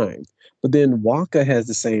design. But then Waka has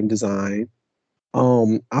the same design.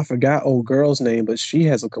 I forgot old girl's name, but she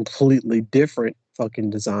has a completely different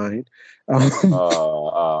fucking design. Who?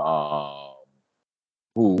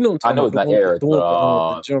 You know I know it's not Eric, the one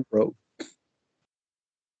with the jump rope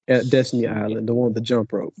at Destiny Island, the one with the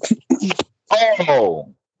jump rope.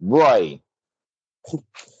 Oh, right.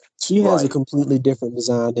 She has a completely different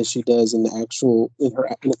design than she does in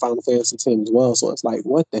the Final Fantasy X as well. So it's like,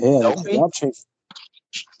 what the hell? Like, y'all changed.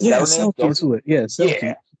 Yeah, Selkie to it. Yeah, Selkie.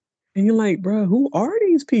 Yeah. And you're like, bro, who are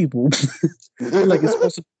these people? Like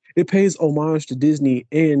it's it pays homage to Disney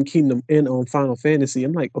and Kingdom and Final Fantasy.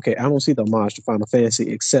 I'm like, okay, I don't see the homage to Final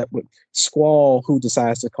Fantasy except with Squall, who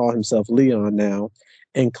decides to call himself Leon now,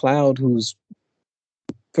 and Cloud, who's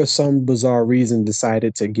for some bizarre reason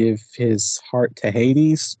decided to give his heart to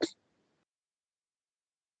Hades.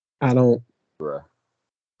 I don't. Bruh.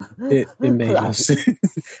 It made no sense.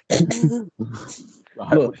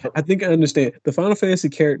 Look, I think I understand. The Final Fantasy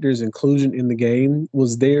characters' inclusion in the game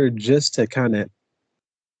was there just to kind of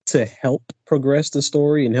to help progress the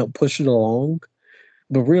story and help push it along.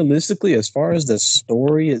 But realistically, as far as the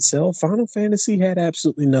story itself, Final Fantasy had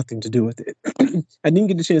absolutely nothing to do with it. I didn't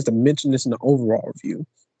get the chance to mention this in the overall review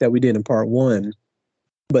that we did in part 1.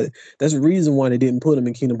 But that's the reason why they didn't put them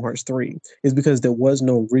in Kingdom Hearts 3, is because there was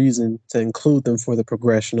no reason to include them for the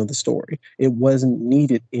progression of the story. It wasn't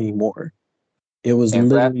needed anymore. It was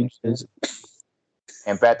literally just...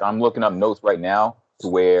 In fact, I'm looking up notes right now to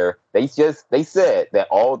where they said that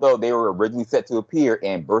although they were originally set to appear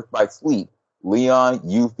in Birth by Sleep, Leon,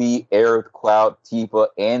 Yuffie, Aerith, Cloud, Tifa,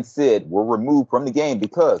 and Sid were removed from the game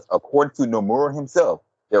because, according to Nomura himself,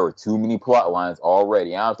 there were too many plot lines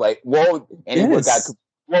already. And I was like, whoa, and yes.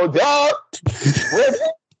 Whoa, dog!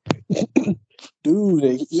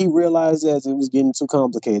 Dude, he realized that it was getting too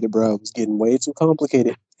complicated, bro. It was getting way too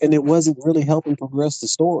complicated. And it wasn't really helping progress the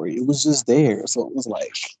story. It was just there. So it was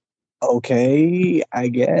like, okay, I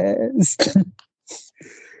guess.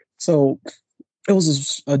 So it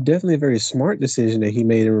was definitely a very smart decision that he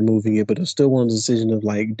made in removing it, but it was still one decision of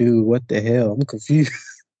like, dude, what the hell? I'm confused.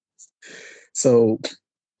 So,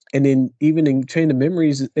 and then even in Chain of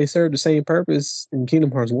Memories, they served the same purpose in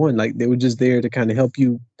Kingdom Hearts 1. Like they were just there to kind of help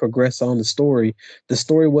you progress on the story. The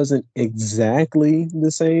story wasn't exactly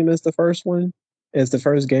the same as the first one, as the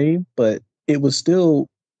first game, but it was still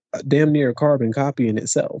damn near a carbon copy in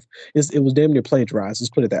itself. It was damn near plagiarized. Let's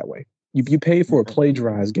put it that way. You pay for a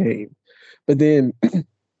plagiarized game. But then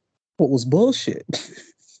what was bullshit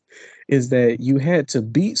is that you had to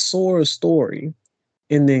beat Sora's story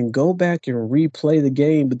and then go back and replay the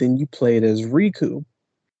game, but then you play it as Riku.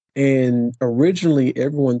 And originally,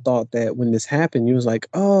 everyone thought that when this happened, you was like,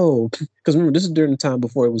 oh, because remember, this is during the time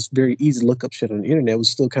before it was very easy to look up shit on the internet. It was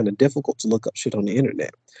still kind of difficult to look up shit on the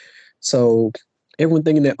internet. So everyone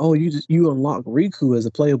thinking that, oh, you unlock Riku as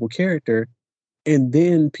a playable character, and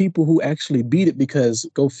then people who actually beat it, because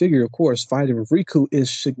go figure, of course, fighting with Riku is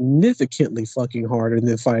significantly fucking harder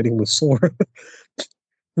than fighting with Sora.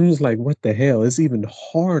 It was like, what the hell? It's even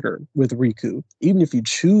harder with Riku. Even if you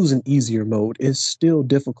choose an easier mode, it's still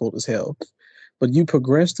difficult as hell. But you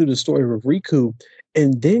progress through the story with Riku,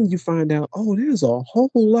 and then you find out, oh, there's a whole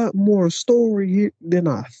lot more story here than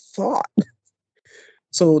I thought.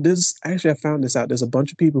 So this actually, I found this out. There's a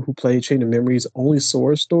bunch of people who played Chain of Memories only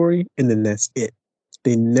Sora's story, and then that's it.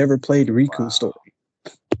 They never played Riku's story.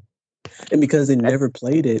 And because they never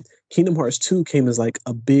played it, Kingdom Hearts 2 came as like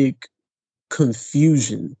a big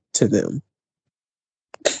confusion to them.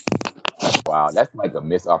 Wow, that's like a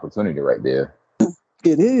missed opportunity right there.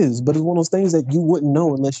 It is, but it's one of those things that you wouldn't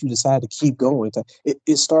know unless you decide to keep going.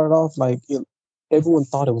 It started off like everyone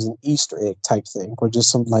thought it was an Easter egg type thing, or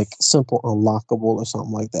just some like simple unlockable or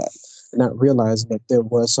something like that, and not realizing that there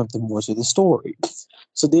was something more to the story.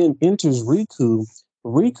 So then enters Riku.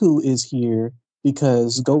 Riku is here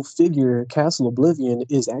because, go figure, Castle Oblivion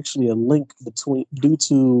is actually a link between, due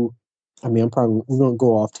to, I mean, we're going to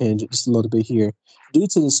go off tangent just a little bit here. Due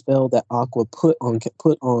to the spell that Aqua put on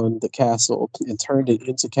the castle and turned it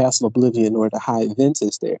into Castle Oblivion in order to hide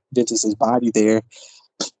Ventus's body there,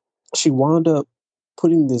 she wound up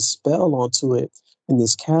putting this spell onto it, and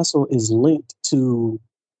this castle is linked to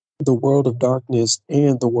the world of darkness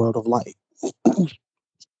and the world of light.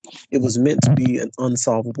 It was meant to be an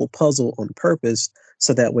unsolvable puzzle on purpose,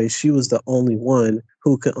 so that way she was the only one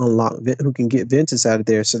who could who can get Ventus out of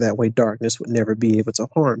there, so that way darkness would never be able to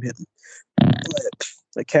harm him. But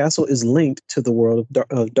the castle is linked to the world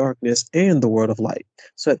of darkness and the world of light.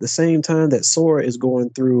 So at the same time that Sora is going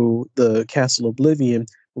through the Castle Oblivion,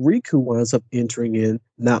 Riku winds up entering in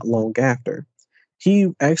not long after. He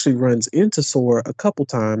actually runs into Sora a couple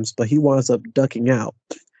times, but he winds up ducking out.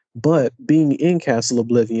 But being in Castle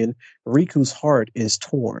Oblivion, Riku's heart is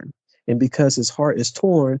torn. And because his heart is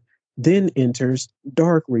torn, then enters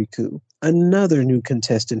Dark Riku. Another new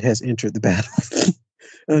contestant has entered the battle.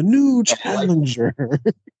 A new challenger.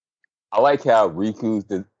 I like how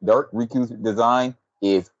Dark Riku's design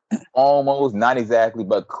is almost, not exactly,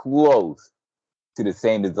 but close to the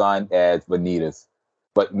same design as Vanitas,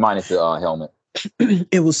 but minus the helmet.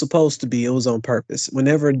 It was supposed to be. It was on purpose.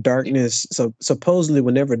 Whenever darkness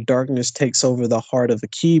takes over the heart of a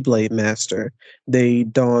Keyblade master, they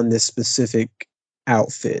don this specific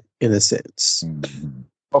outfit in a sense. Mm-hmm.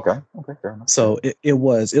 Okay, fair enough. So it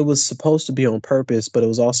was supposed to be on purpose, but it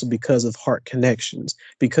was also because of heart connections.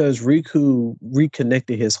 Because Riku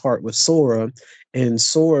reconnected his heart with Sora, and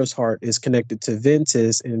Sora's heart is connected to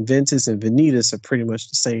Ventus, and Ventus and Vanitas are pretty much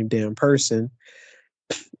the same damn person.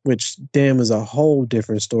 Which damn is a whole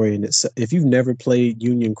different story in itself. If you've never played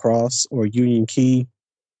Union Cross or Union Key,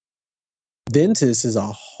 Ventus is a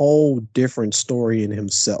whole different story in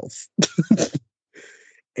himself.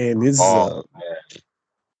 And this is Oh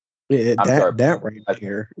man, I'm sorry. that right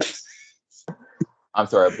here. I'm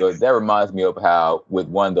sorry, but that reminds me of how with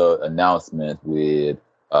one of the announcements with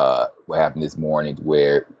what happened this morning,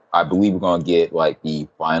 where I believe we're gonna get like the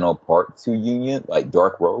final part 2 Union, like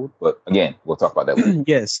Dark Road. But again, we'll talk about that later.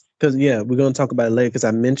 Yes, because we're gonna talk about it later. Because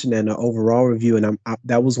I mentioned that in the overall review, and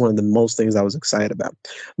that was one of the most things I was excited about.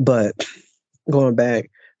 But going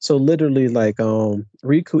back, so literally like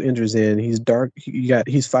Riku enters in, he's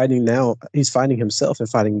fighting himself and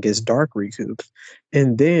fighting against Dark Riku.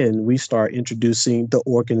 And then we start introducing the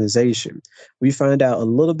organization. We find out a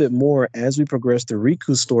little bit more as we progress the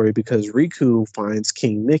Riku story because Riku finds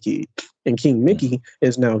King Mickey, and King Mickey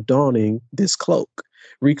is now donning this cloak.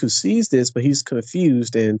 Riku sees this, but he's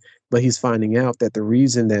confused, but he's finding out that the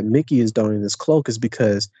reason that Mickey is donning this cloak is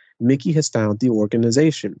because Mickey has found the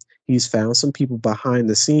organization. He's found some people behind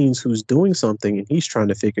the scenes who's doing something, and he's trying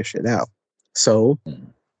to figure shit out. So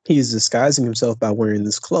he's disguising himself by wearing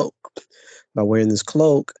this cloak. By wearing this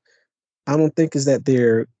cloak, I don't think is that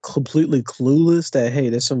they're completely clueless that, hey,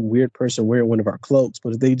 there's some weird person wearing one of our cloaks,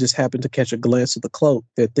 but if they just happen to catch a glance of the cloak,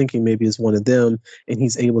 they're thinking maybe it's one of them, and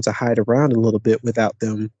he's able to hide around a little bit without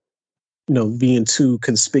them, being too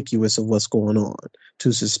conspicuous of what's going on,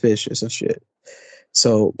 too suspicious of shit.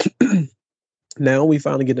 So now we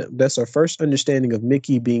finally that's our first understanding of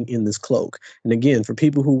Mickey being in this cloak. And again, for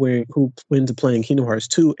people who went into playing Kingdom Hearts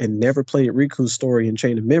 2 and never played Riku's story in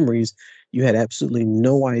Chain of Memories, you had absolutely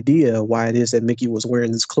no idea why it is that Mickey was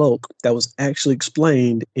wearing this cloak that was actually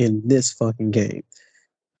explained in this fucking game.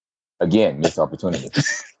 Again, missed opportunity.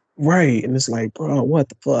 Right. And it's like, bro, what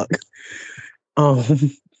the fuck?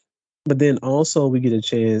 But then also we get a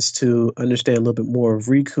chance to understand a little bit more of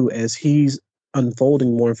Riku as he's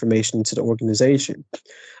unfolding more information into the organization.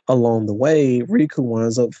 Along the way, Riku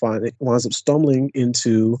winds up stumbling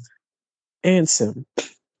into Ansem.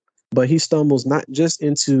 But he stumbles not just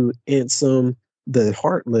into Ansem, the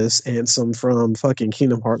Heartless Ansem from fucking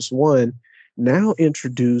Kingdom Hearts 1. Now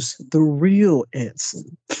introduce the real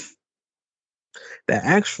Ansem. The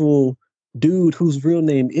actual dude whose real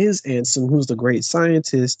name is Ansem, who's the great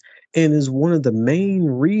scientist, and is one of the main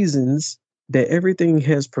reasons that everything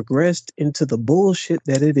has progressed into the bullshit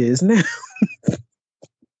that it is now.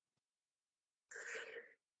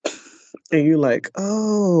 And you're like,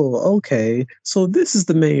 oh, okay. So this is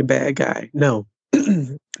the main bad guy. No,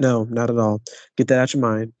 no, not at all. Get that out your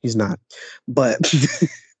mind. He's not. But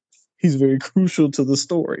he's very crucial to the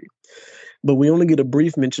story. But we only get a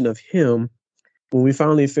brief mention of him. When we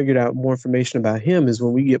finally figured out more information about him is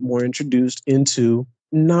when we get more introduced into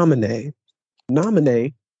Naminé.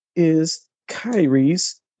 Naminé is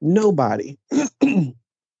Kyrie's nobody.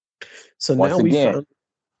 So Once now we again, found.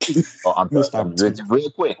 I'm sorry, just real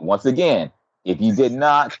quick. Once again, if you did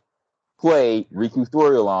not play Riku's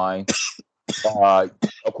storyline,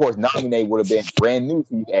 of course, Naminé would have been brand new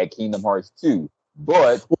to you at Kingdom Hearts 2,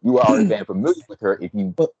 but you are already been familiar with her if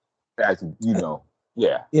you,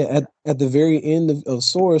 yeah. Yeah, at the very end of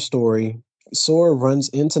Sora's story, Sora runs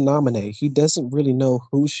into Naminé. He doesn't really know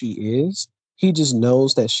who she is. He just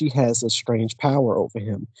knows that she has a strange power over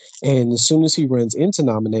him. And as soon as he runs into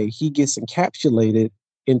Naminé, he gets encapsulated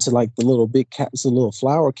into like the little the little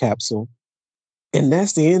flower capsule. And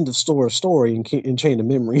that's the end of Sora's story in Chain of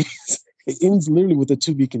Memories. It ends literally with a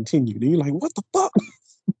to be continued. And you're like, what the fuck?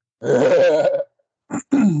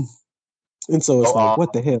 And so it's like,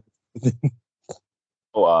 what the hell?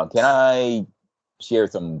 Can I share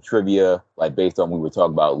some trivia, like based on we were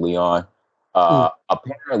talking about Leon?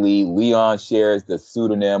 Apparently, Leon shares the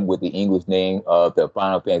pseudonym with the English name of the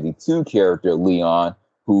Final Fantasy II character Leon,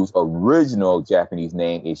 whose original Japanese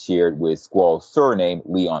name is shared with Squall's surname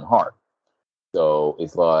Leon Hart. So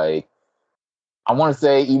it's like, I want to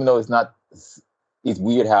say, even though it's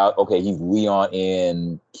weird how, okay, he's Leon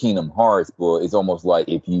in Kingdom Hearts, but it's almost like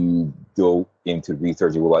if you go into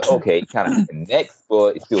research, you were like, okay, it kind of connects,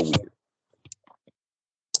 but it's still weird.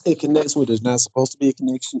 It connects where there's not supposed to be a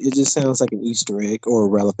connection. It just sounds like an Easter egg or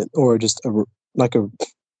relevant or just a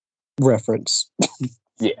reference.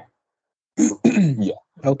 Yeah. Yeah.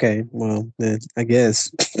 Okay. Well, then I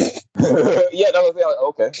guess. Yeah, that was like,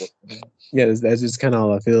 okay. Yeah, that's just kind of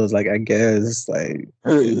all I feel is like. I guess like.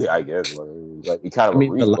 Yeah, I guess like kind of I a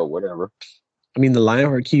mean, reach, but whatever. the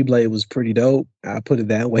Lionheart Keyblade was pretty dope. I put it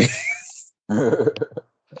that way.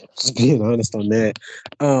 Just being honest on that.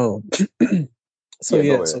 Um, so Yeah,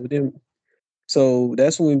 yeah, go ahead. so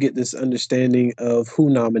that's when we get this understanding of who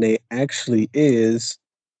Nominate actually is,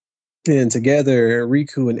 and together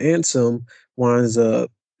Riku and Ansem winds up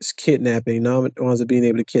winds up being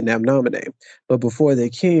able to kidnap Nominate. But before they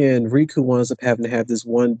can, Riku winds up having to have this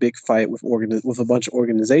one big fight with with a bunch of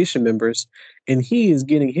organization members, and he is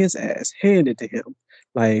getting his ass handed to him.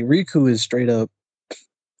 Like Riku is straight up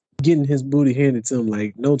getting his booty handed to him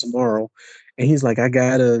like no tomorrow. And he's like, I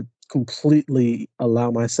gotta completely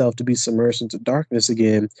allow myself to be submerged into darkness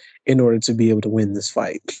again in order to be able to win this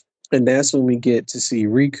fight. And that's when we get to see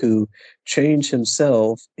Riku change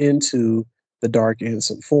himself into the Dark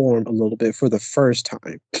Ansem form a little bit for the first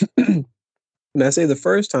time. And I say the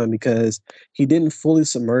first time because he didn't fully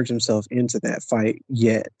submerge himself into that fight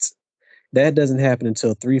yet. That doesn't happen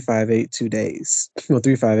until 358 2 days. Well,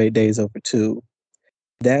 358 days over two.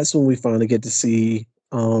 That's when we finally get to see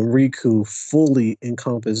Riku fully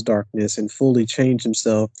encompass darkness and fully change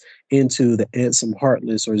himself into the Ansem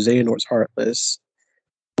Heartless or Xehanort's Heartless,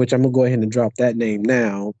 which I'm gonna go ahead and drop that name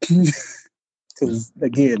now because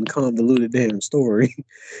again, convoluted damn story.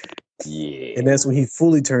 Yeah. And that's when he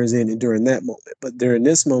fully turns in during that moment. But during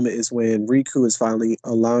this moment is when Riku is finally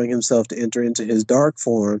allowing himself to enter into his dark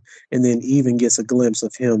form and then even gets a glimpse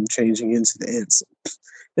of him changing into the Ansem.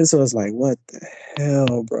 And so it's like, what the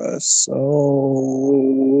hell, bro?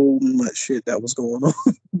 So much shit that was going on.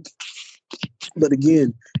 But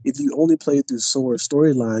again, if you only played through Sora's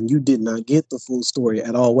storyline, you did not get the full story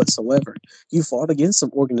at all whatsoever. You fought against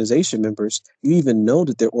some organization members. You even know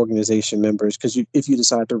that they're organization members because if you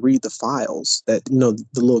decide to read the files that, the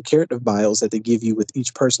little character bios that they give you with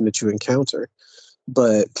each person that you encounter.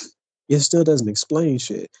 But it still doesn't explain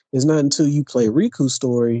shit. It's not until you play Riku's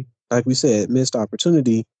story, like we said, missed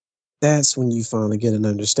opportunity, that's when you finally get an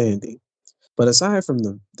understanding. But aside from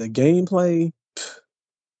the gameplay,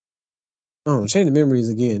 oh, Chain of Memories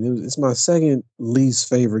again. It's my second least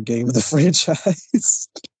favorite game of the franchise.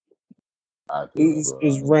 I feel,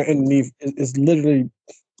 It's right underneath. It's literally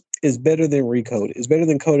it's better than Recoded. It's better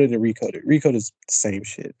than Coded and Recoded. Recoded is the same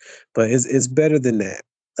shit, but it's better than that.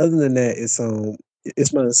 Other than that,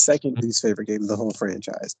 it's my second least favorite game of the whole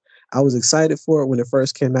franchise. I was excited for it when it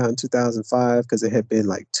first came out in 2005 because it had been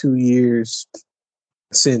like 2 years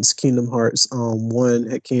since Kingdom Hearts 1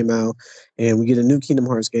 had came out, and we get a new Kingdom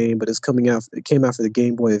Hearts game, but it came out for the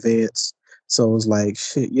Game Boy Advance. So it was like,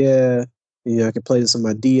 shit, yeah. I can play this on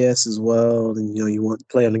my DS as well. And you want to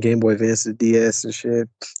play on the Game Boy Advance, the DS and shit.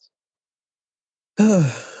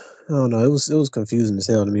 I don't know. It was confusing as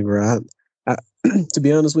hell to me, bro. I to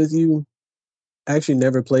be honest with you, I actually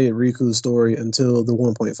never played Riku's story until the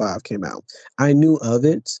 1.5 came out. I knew of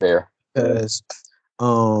it fair. because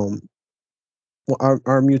um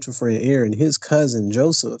our mutual friend Aaron, his cousin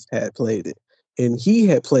Joseph had played it, and he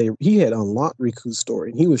had unlocked Riku's story,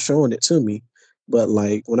 and he was showing it to me. But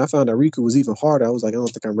like when I found out Riku was even harder, I was like, I don't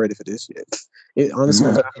think I'm ready for this yet. It honestly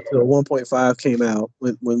was not until 1.5 came out.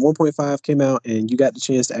 When 1.5 came out, and you got the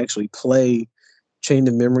chance to actually play Chain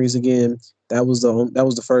of Memories again, that was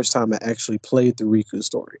the first time I actually played the Riku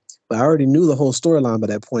story. But I already knew the whole storyline by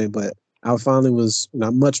that point. But I finally was,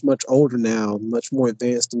 much older now, much more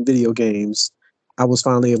advanced in video games. I was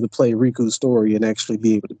finally able to play Riku's story and actually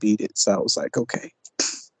be able to beat it. So I was like, okay.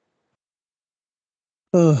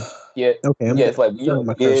 Yeah, Okay, I'm yeah. done. It's like when you're Done with a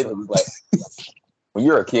my curse kid, word. it's like when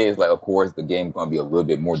you're a kid, it's like of course the game's gonna be a little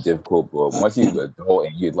bit more difficult. But once you're an adult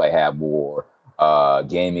and you like have more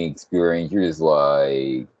gaming experience, you're just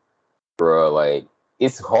like, bro, like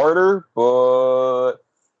it's harder, but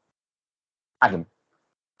I can,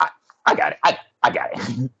 I, I got it. I got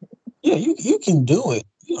it. Yeah, you can do it.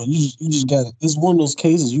 You just got it. It's one of those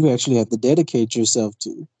cases you actually have to dedicate yourself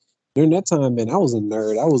to. During that time, man, I was a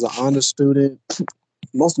nerd. I was an honor student.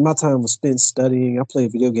 Most of my time was spent studying. I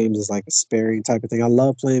played video games as like a sparing type of thing. I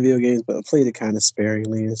love playing video games, but I played it kind of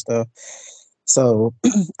sparingly and stuff. So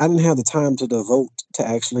I didn't have the time to devote to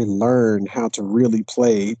actually learn how to really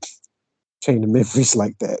play Chain of Memories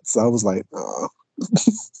like that. So I was like, nah.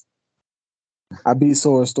 I beat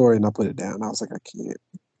Sora Story and I put it down. I was like, I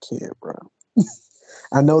can't, bro.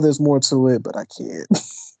 I know there's more to it, but I can't.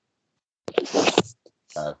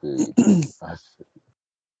 I feel you. I feel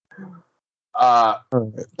you.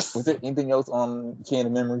 Right. Was there anything else on Chain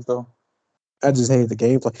of Memories though? I just hate the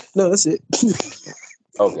gameplay. No, that's it.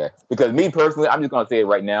 Okay, because me personally, I'm just gonna say it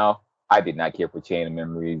right now. I did not care for Chain of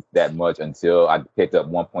Memories that much until I picked up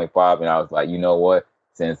 1.5, and I was like, you know what?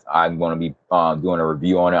 Since I'm going to be doing a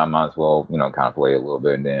review on it, I might as well, kind of play it a little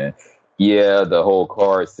bit. And then, yeah, the whole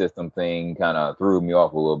card system thing kind of threw me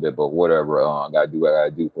off a little bit, but whatever. I got to do what I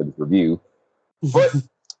got to do for this review. But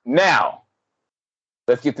now,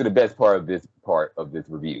 let's get to the best part of this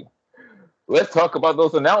review. Let's talk about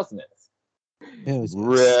those announcements.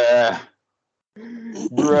 Bruh,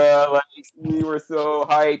 like we were so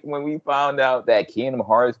hyped when we found out that Kingdom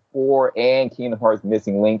Hearts 4 and Kingdom Hearts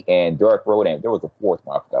Missing Link and Dark Road, and there was a fourth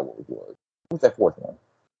one. I forgot what it was. What was that fourth one?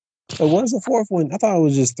 What was the fourth one? I thought it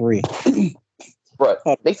was just 3. But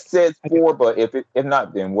they said 4, but if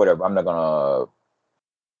not, then whatever. I'm not gonna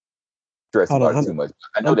stress about it too much.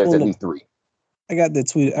 I know there's at least 3. I got the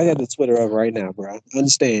tweet. I got the Twitter up right now, bro.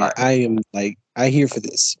 Understand? Right. I am I here for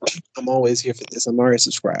this. I'm always here for this. I'm already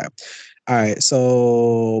subscribed. All right,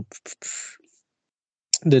 so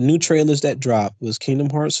the new trailers that dropped was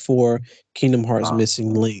Kingdom Hearts 4, Kingdom Hearts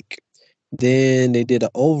Missing Link. Then they did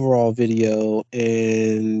an overall video,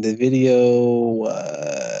 and the video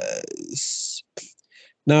was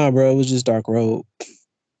bro. It was just Dark Road.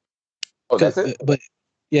 Oh, that's it. But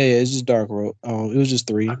yeah, it's just Dark Road. It was just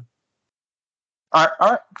 3. All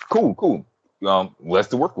right, cool. Less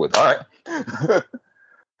to work with. All right.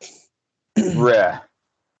 Yeah.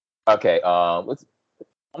 Okay. I want to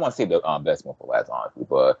save the best one for last, honestly.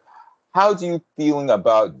 But how do you feeling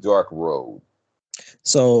about Dark Road?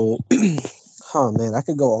 So, oh man, I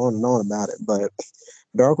could go on and on about it, but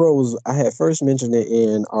Dark Road was, I had first mentioned it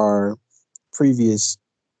in our previous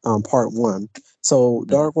part 1. So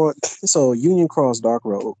Union Cross Dark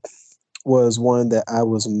Road was one that I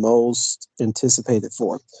was most anticipated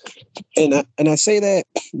for. And I say that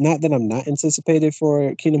not that I'm not anticipated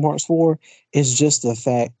for Kingdom Hearts 4. It's just the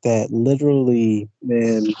fact that literally,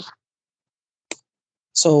 man.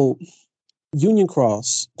 So Union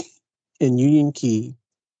Cross and Union Key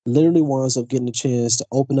literally winds up getting a chance to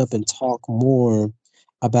open up and talk more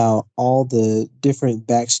about all the different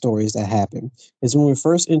backstories that happen. Is when we're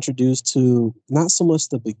first introduced to not so much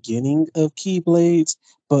the beginning of Keyblades,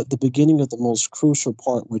 but the beginning of the most crucial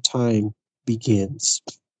part where time begins.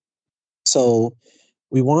 So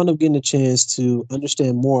we wound up getting a chance to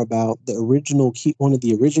understand more about one of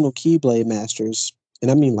the original Keyblade masters,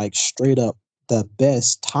 and I mean like straight up the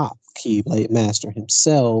best top Keyblade master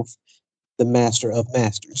himself, the Master of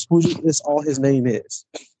Masters, who is all his name is.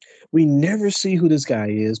 We never see who this guy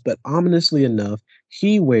is, but ominously enough,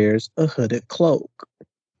 he wears a hooded cloak.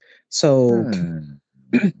 So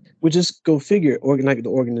we just go figure, like the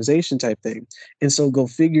organization type thing. And so go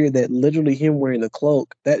figure that literally him wearing a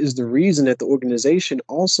cloak, that is the reason that the organization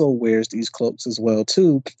also wears these cloaks as well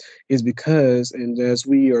too, is because, and as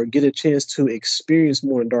we get a chance to experience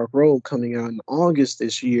more in Dark Road coming out in August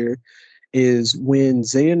this year, is when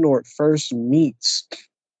Xehanort first meets,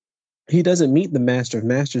 he doesn't meet the Master of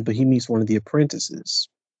Masters, but he meets one of the apprentices.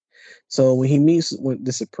 So when he meets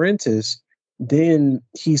this apprentice, then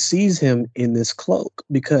he sees him in this cloak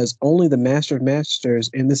because only the Master of Masters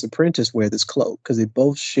and this apprentice wear this cloak because they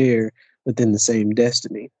both share within the same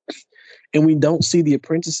destiny. And we don't see the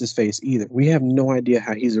apprentice's face either. We have no idea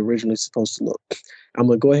how he's originally supposed to look. I'm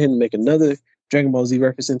going to go ahead and make another Dragon Ball Z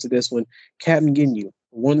reference into this one. Captain Ginyu.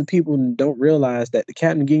 One of the people who don't realize that the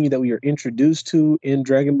Captain Ginyu that we are introduced to in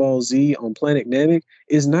Dragon Ball Z on Planet Namek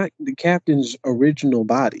is not the Captain's original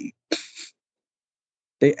body.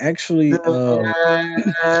 They actually, the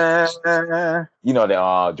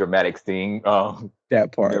dramatic sting.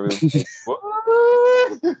 That part.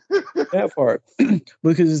 That part.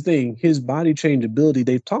 Because the thing, his body change ability,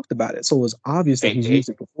 they've talked about it, so it was obvious that he's used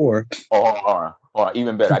it before.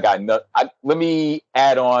 Even better. I got let me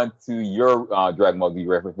add on to your Dragon Ball Z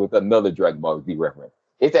reference with another Dragon Ball Z reference.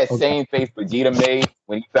 It's that same face Vegeta made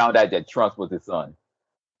when he found out that Trunks was his son.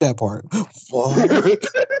 That part.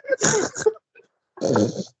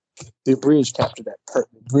 The Bridge captured that.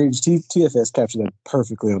 TFS captured that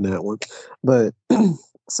perfectly on that one. But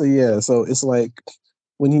so it's like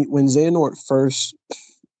when Xehanort first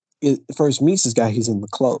meets this guy, he's in the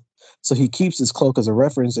cloak. So he keeps his cloak as a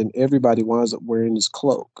reference, and everybody winds up wearing his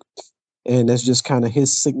cloak. And that's just kind of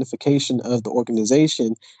his signification of the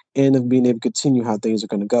organization and of being able to continue how things are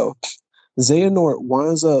going to go. Xehanort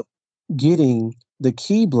winds up getting the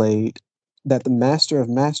Keyblade that the Master of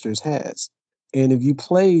Masters has. And if you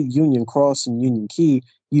play Union Cross and Union Key,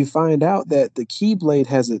 you find out that the Keyblade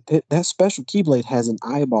that special Keyblade has an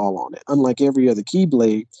eyeball on it, unlike every other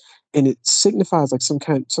Keyblade, and it signifies like some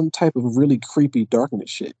type of really creepy darkness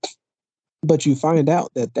shit. But you find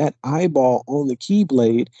out that eyeball on the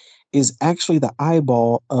Keyblade is actually the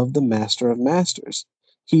eyeball of the Master of Masters.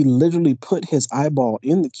 he literally put his eyeball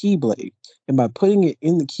in the Keyblade, and by putting it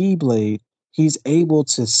in the Keyblade, he's able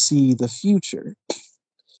to see the future,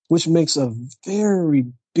 which makes a very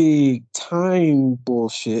big time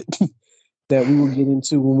bullshit that we will get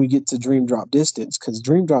into when we get to Dream Drop Distance, because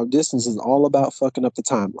Dream Drop Distance is all about fucking up the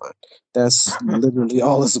timeline. That's literally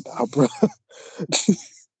all it's about, bro.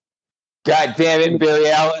 God damn it, Barry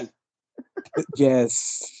Allen.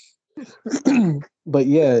 Yes. But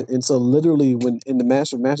yeah, and so literally when in the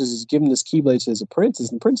Master of Masters, he's giving this Keyblade to his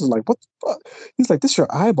apprentice, and the apprentice is like, what the fuck? He's like, this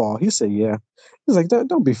your eyeball. He said, yeah. He's like,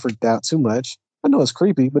 don't be freaked out too much. I know it's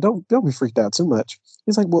creepy, but don't be freaked out too much.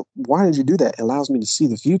 He's like, well, why did you do that? It allows me to see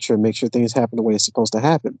the future and make sure things happen the way it's supposed to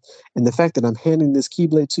happen. And the fact that I'm handing this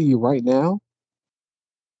Keyblade to you right now,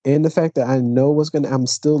 and the fact that I know I'm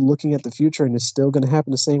still looking at the future and it's still gonna happen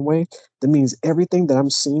the same way, that means everything that I'm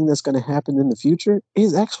seeing that's gonna happen in the future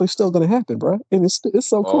is actually still gonna happen, bro. And it's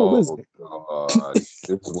so cool, isn't it? God. This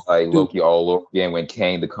is like Dude. Loki all over again when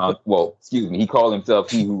Kang he called himself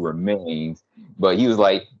He Who Remains, but he was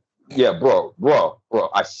like, yeah, bro,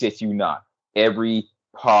 I shit you not. Every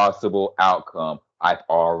possible outcome, I've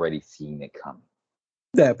already seen it coming.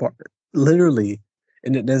 That part. Literally.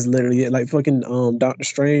 And that's literally it. Like fucking Doctor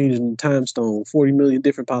Strange and Time Stone, 40 million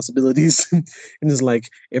different possibilities. And it's like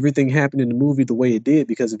everything happened in the movie the way it did,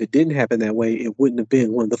 because if it didn't happen that way, it wouldn't have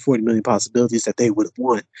been one of the 40 million possibilities that they would have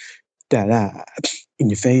won. Da in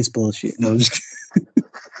your face bullshit. No, I'm just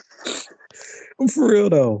I'm for real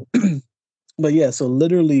though. But yeah, so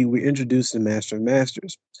literally we introduced the Master of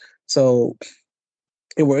Masters. So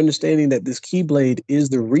and we're understanding that this Keyblade is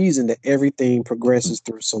the reason that everything progresses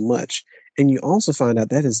through so much. And you also find out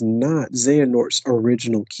that is not Xehanort's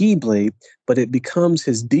original Keyblade, but it becomes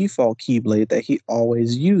his default Keyblade that he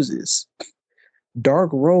always uses. Dark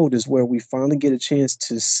Road is where we finally get a chance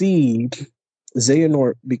to see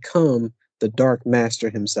Xehanort become the Dark Master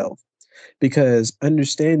himself. Because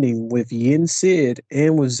understanding with Yen Sid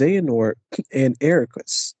and with Xehanort and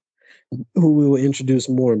Ericus, who we will introduce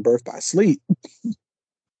more in Birth by Sleep,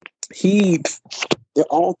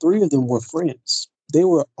 all three of them were friends. They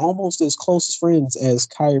were almost as close as friends as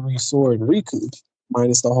Kyrie, Sora, and Riku,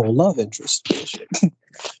 minus the whole love interest bullshit.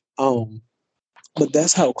 But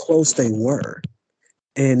that's how close they were.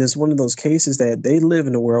 And it's one of those cases that they live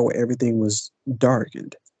in a world where everything was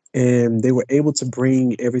darkened, and they were able to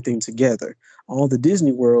bring everything together. All the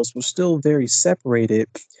Disney worlds were still very separated,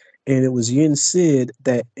 and it was Yen Sid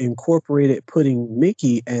that incorporated putting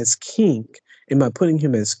Mickey as king. And by putting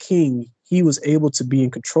him as king, he was able to be in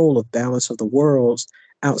control of balance of the worlds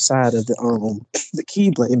outside of the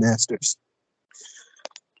Keyblade Masters.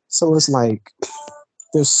 So it's like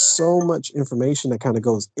there's so much information that kind of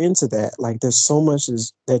goes into that. Like there's so much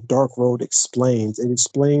that Dark Road explains. It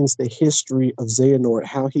explains the history of Xehanort,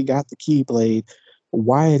 how he got the Keyblade,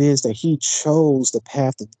 why it is that he chose the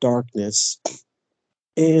path of darkness,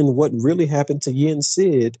 and what really happened to Yen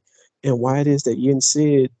Sid, and why it is that Yen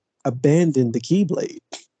Sid abandoned the Keyblade.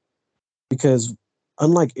 Because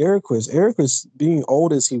unlike Ericus being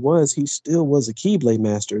old as he still was a Keyblade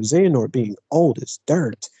master. Xehanort being old as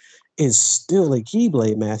dirt is still a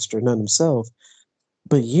Keyblade master, not himself.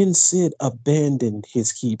 But Yen Sid abandoned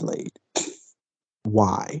his Keyblade.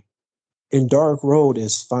 Why? And Dark Road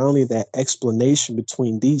is finally that explanation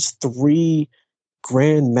between these three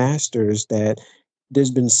grand masters that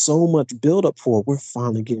there's been so much buildup for. We're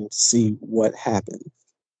finally getting to see what happened.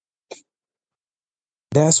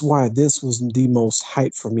 That's why this was the most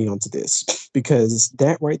hype for me onto this, because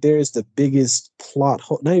that right there is the biggest plot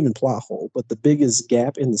hole, not even plot hole, but the biggest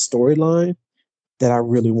gap in the storyline that I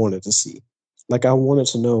really wanted to see. Like I wanted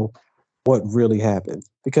to know what really happened,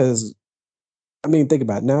 because I mean, think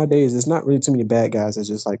about it. Nowadays, there's not really too many bad guys that's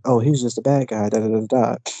just like, oh, he's just a bad guy, da da da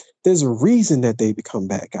da. There's a reason that they become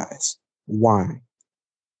bad guys. Why?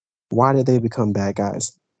 Why did they become bad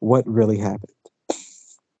guys? What really happened?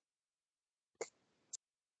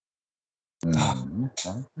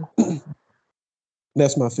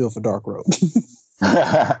 That's my feel for Dark Road.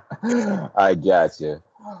 I gotcha.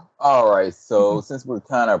 All right, so since we're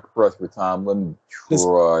kind of pressed for time, let me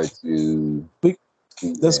try to.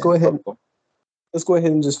 Let's go ahead. Let's go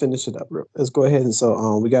ahead and just finish it up. Let's go ahead and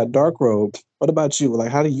so we got Dark Road. What about you?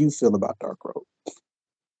 Like, how do you feel about Dark Road?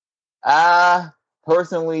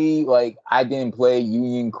 Personally, like I didn't play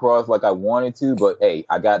Union Cross like I wanted to, but hey,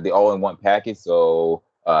 I got the all-in-one package, so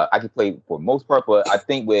I could play for the most part. But I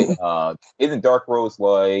think with isn't Dark Roads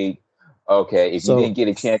like okay, if you didn't get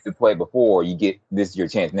a chance to play before, you get this is your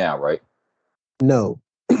chance now, right? No.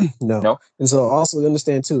 No. And so also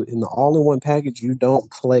understand too, in the all-in-one package, you don't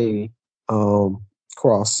play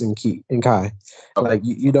Cross and Kai. Okay. Like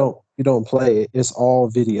you don't you don't play it, it's all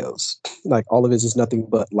videos. Like all of it is nothing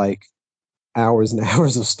but like hours and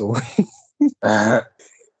hours of story.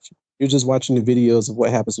 You're just watching the videos of what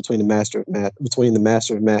happens between between the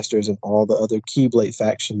Master of Masters and all the other Keyblade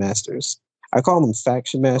faction masters. I call them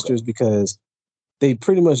faction masters because they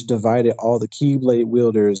pretty much divided all the Keyblade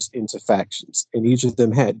wielders into factions, and each of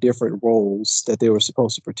them had different roles that they were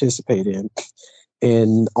supposed to participate in.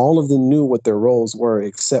 And all of them knew what their roles were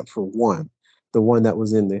except for one, the one that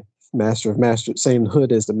was in the Master of Masters, same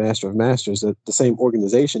hood as the Master of Masters, the same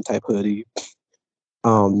organization type hoodie.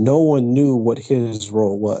 No one knew what his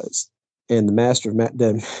role was. And the Master of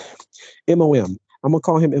the MOM, I'm gonna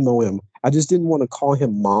call him MOM. I just didn't want to call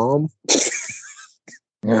him Mom.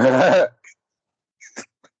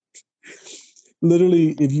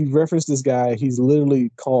 Literally, if you reference this guy, he's literally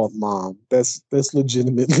called Mom. That's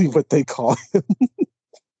legitimately what they call him.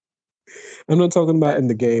 I'm not talking about in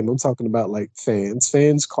the game. I'm talking about like fans.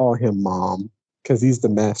 Fans call him Mom because he's the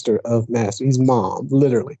Master of Master. He's Mom,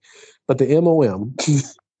 literally. But the MOM,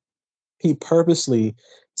 he purposely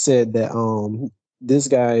said that this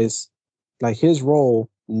guy's like his role,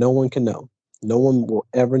 no one can know. No one will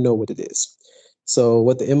ever know what it is. So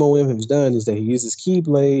what the MOM has done is that he uses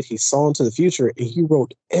Keyblade, he saw into the future, and he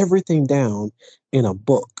wrote everything down in a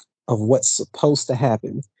book of what's supposed to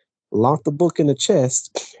happen. Locked the book in a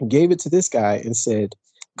chest, gave it to this guy, and said,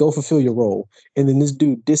 "Go fulfill your role." And then this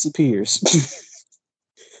dude disappears.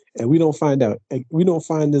 And we don't find out. We don't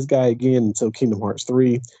find this guy again until Kingdom Hearts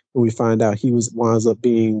 3, when we find out he winds up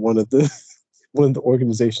being one of the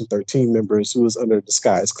Organization 13 members who was under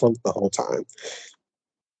disguise cloak the whole time.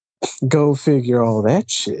 Go figure all that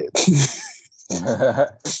shit.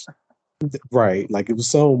 Right. Like it was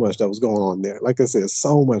so much that was going on there. Like I said,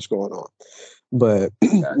 so much going on. But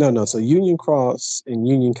no. So Union Cross and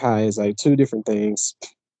Union Kai is like two different things.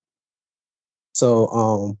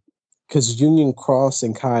 So because Union Cross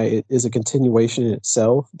and Kai is a continuation in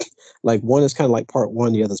itself. Like one is kind of like part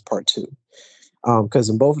one, the other is part two. Because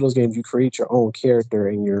in both of those games, you create your own character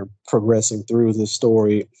and you're progressing through the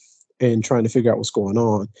story and trying to figure out what's going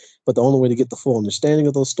on. But the only way to get the full understanding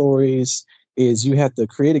of those stories is you have to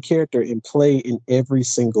create a character and play in every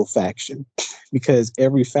single faction, because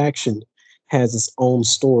every faction has its own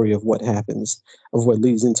story of what happens, of what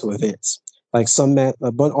leads into events. Like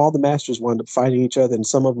all the masters wind up fighting each other, and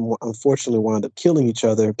some of them unfortunately wind up killing each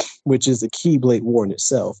other, which is a Keyblade war in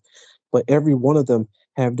itself. But every one of them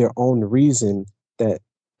have their own reason that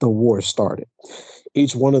the war started.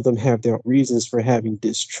 Each one of them have their reasons for having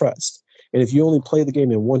distrust. And if you only play the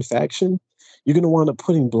game in one faction, you're going to wind up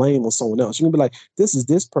putting blame on someone else. You're going to be like, this is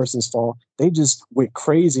this person's fault. They just went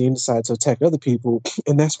crazy and decided to attack other people,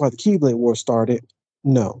 and that's why the Keyblade War started.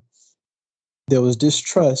 No. There was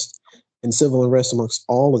distrust and civil unrest amongst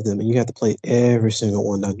all of them, and you have to play every single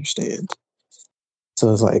one to understand.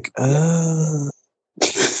 So it's like,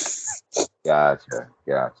 Gotcha.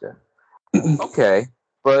 Okay.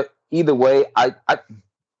 But either way, I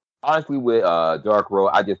honestly with Dark Road,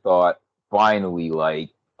 I just thought finally, like,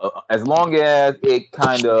 as long as it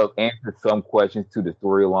kind of answers some questions to the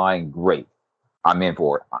storyline, great. I'm in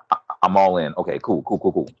for it. I'm all in. Okay, cool.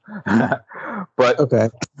 But okay,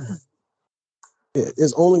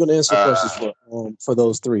 it's only going to answer questions for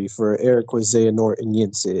those three, for Eric, Xehanort, and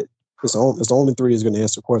Yin Sid. It's the only three is going to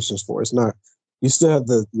answer questions for. It's not. You still have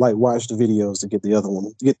to like watch the videos to get the other one,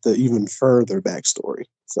 to get the even further backstory.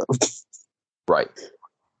 So, right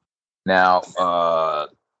now,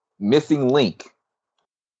 Missing Link.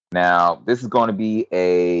 Now, this is going to be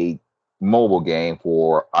a mobile game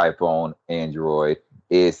for iPhone, Android.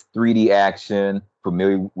 It's 3D action,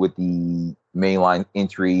 familiar with the mainline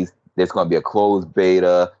entries. There's going to be a closed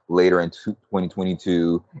beta later in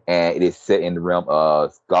 2022, and it is set in the realm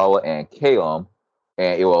of Scala and Calum,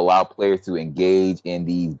 and it will allow players to engage in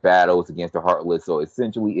these battles against the Heartless. So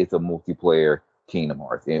essentially, it's a multiplayer Kingdom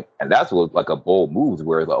Hearts, and that's what like a bold move,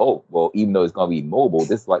 where it's like, oh, well, even though it's gonna be mobile,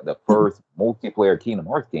 this is like the first multiplayer Kingdom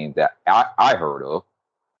Hearts game that I heard of.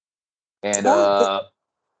 And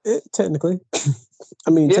technically,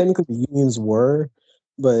 I mean, technically the unions were,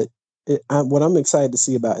 but what I'm excited to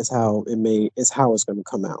see about is how it's going to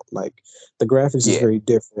come out. Like the graphics is very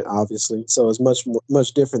different, obviously, so it's much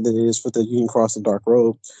different than it is for the Union Cross and Dark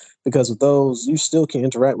Road, because with those you still can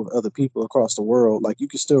interact with other people across the world. Like you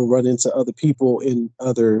can still run into other people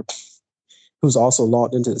who's also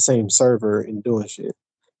logged into the same server and doing shit.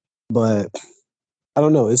 But I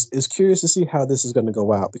don't know. It's curious to see how this is going to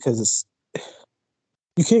go out, because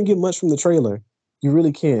you can't get much from the trailer. You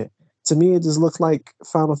really can't. To me, it just looks like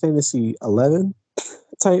Final Fantasy 11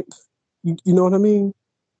 type. You know what I mean?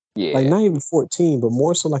 Like Yeah, not even 14, but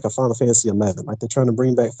more so like a Final Fantasy 11. Like they're trying to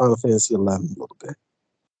bring back Final Fantasy 11 a little bit.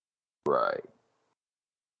 right.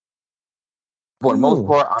 For the most Hmm.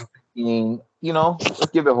 part, I'm thinking,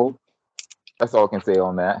 let's give it hope. That's all I can say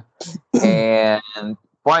on that. And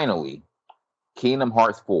finally, Kingdom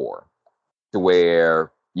Hearts 4, to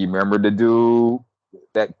where you remember the dude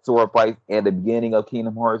that Sora fights at the beginning of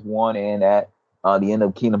Kingdom Hearts 1 and at the end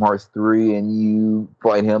of Kingdom Hearts 3, and you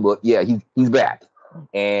fight him. But yeah, he's back.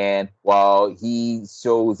 And while he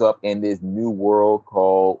shows up in this new world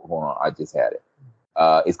called, hold on, I just had it.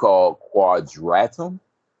 It's called Quadratum.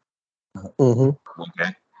 Mm-hmm.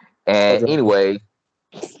 Okay. And anyway,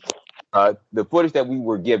 the footage that we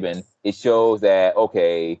were given, it shows that,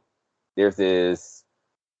 okay, there's this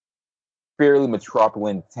fairly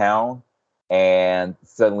metropolitan town, and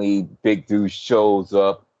suddenly Big Dude shows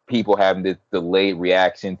up. People having this delayed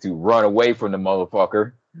reaction to run away from the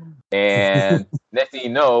motherfucker. And next thing you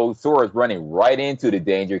know, Sora's running right into the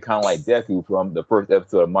danger, kind of like Deku from the first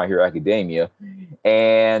episode of My Hero Academia,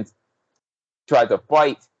 and tried to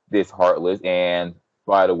fight this Heartless. And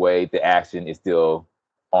by the way, the action is still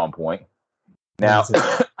on point. Now,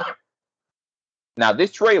 now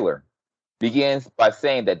this trailer begins by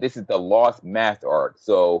saying that this is the Lost Master arc.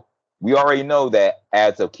 So we already know that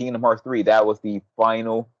as of Kingdom Hearts 3, that was the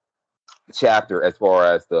final chapter as far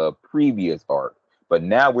as the previous arc. But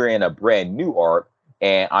now we're in a brand new arc,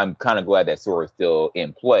 and I'm kind of glad that Sora is still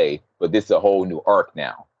in play, but this is a whole new arc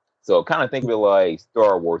now. So kind of think of it like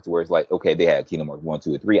Star Wars, where it's like, okay, they had Kingdom Hearts 1,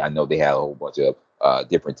 2, and 3. I know they had a whole bunch of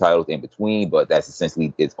different titles in between, but that's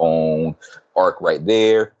essentially its own arc right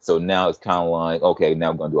there. So now it's kind of like, okay,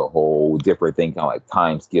 now we're going to do a whole different thing, kind of like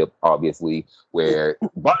time skip, obviously, where,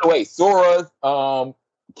 by the way, Sora's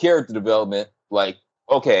character development, like,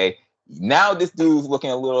 okay, now this dude's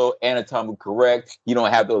looking a little anatomically correct. He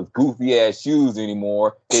don't have those goofy ass shoes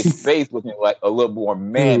anymore. His face looking like a little more Dude,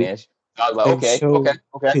 mannish. I was like, they okay, okay, showed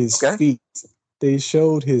okay, his okay. feet. They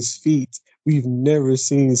showed his feet. We've never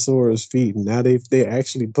seen Sora's feet. Now they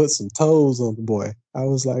actually put some toes on the boy. I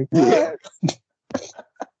was like, Yeah. what?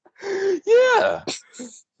 Yeah.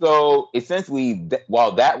 So essentially,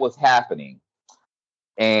 while that was happening,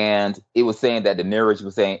 and it was saying that the narration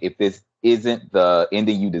was saying, if this isn't the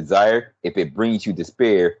ending you desire, if it brings you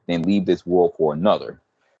despair, then leave this world for another.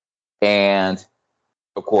 And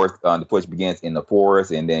of course, the push begins in the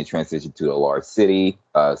forest, and then it transitions to a large city.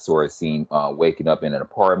 Sora is seen waking up in an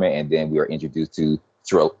apartment, and then we are introduced to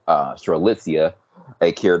Strelitzia,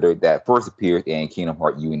 a character that first appeared in Kingdom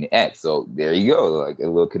Hearts Union X. So there you go, like a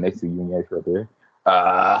little connection to Union X right there.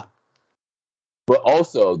 But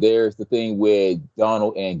also, there's the thing with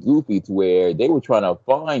Donald and Goofy, to where they were trying to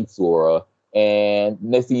find Sora, and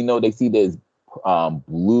next thing you know, they see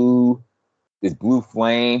blue this blue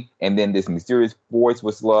flame, and then this mysterious voice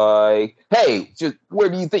was like, "Hey, just where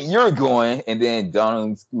do you think you're going?" And then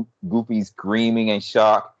Donald and Goofy screaming in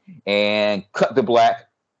shock, and cut the black,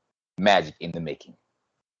 magic in the making.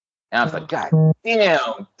 And I was like, God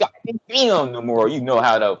damn, Nomura, you know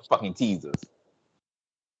how to fucking tease us.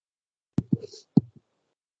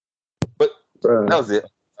 But that was it.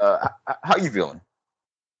 How you feeling?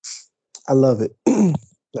 I love it.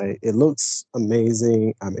 Like it looks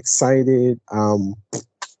amazing. I'm excited.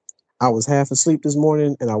 I was half asleep this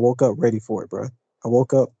morning and I woke up ready for it, bro. I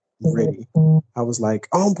woke up ready. I was like,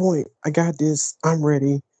 on point. I got this. I'm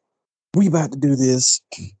ready. We about to do this.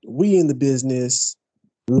 We in the business.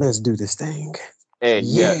 Let's do this thing. Hey,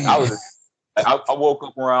 yeah, Yeah. I woke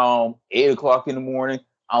up around 8 o'clock in the morning.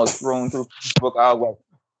 I was scrolling through Facebook. I was like,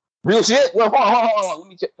 real shit? Well, hold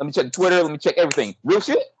on. Let me check Twitter. Let me check everything. Real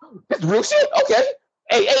shit? That's real shit? Okay.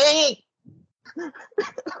 Hey.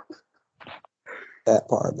 That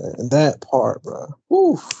part, man. That part, bro.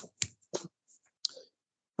 Oof.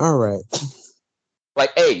 All right.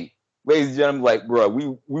 Like, hey, ladies and gentlemen, like, bro,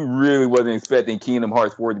 we really wasn't expecting Kingdom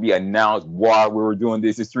Hearts 4 to be announced while we were doing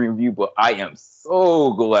this Xtreme review, but I am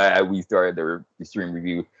so glad we started the Xtreme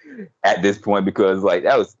review at this point, because, like,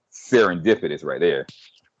 that was serendipitous right there.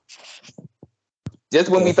 Just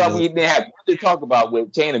when we thought we didn't have much to talk about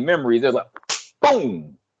with Chain of Memories, they're like,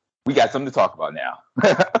 boom, we got something to talk about now.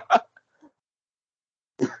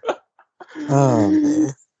 Oh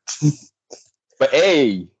man. But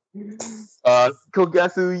hey,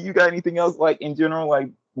 Kogatsu, you got anything else, like, in general? Like,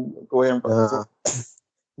 go ahead and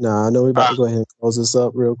Nah, I know we're about to go ahead and close this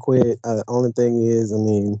up real quick. Only thing is, I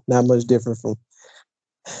mean, not much different from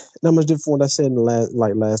what I said in the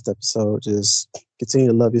last episode. Just continue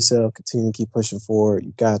to love yourself, continue to keep pushing forward.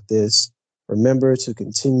 You got this. Remember to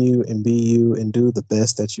continue and be you and do the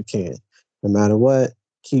best that you can. No matter what,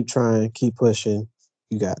 keep trying, keep pushing.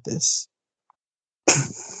 You got this.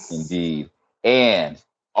 Indeed. And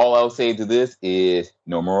all I'll say to this is,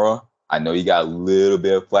 Nomura, I know you got a little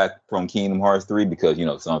bit of flack from Kingdom Hearts 3 because,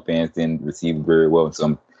 some fans didn't receive it very well and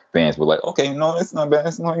some fans were like, okay, no, it's not bad.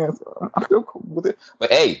 It's not bad. I feel cool with it.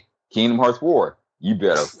 But hey, Kingdom Hearts 4, you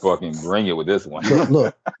better fucking bring it with this one.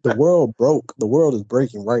 Look, the world broke. The world is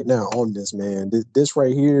breaking right now on this, man. This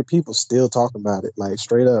right here, people still talking about it, like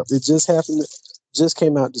straight up. It just happened. Just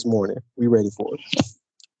came out this morning. We ready for it.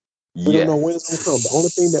 We don't know when it's gonna come. The only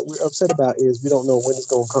thing that we're upset about is we don't know when it's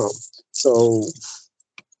gonna come. So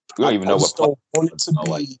we don't even know what. Don't want it to be.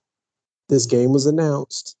 Like, this game was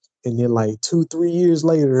announced, and then like 2-3 years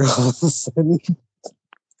later, all of a sudden,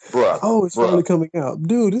 it's finally coming out,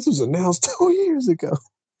 dude. This was announced 2 years ago,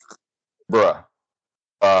 bruh.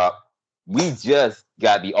 We just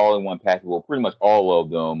got the all-in-one package. Well, pretty much all of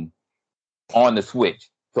them on the Switch.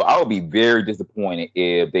 So I would be very disappointed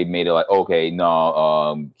if they made it like, okay,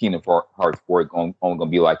 no, Kingdom Hearts 4 is only going to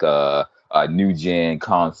be like a new gen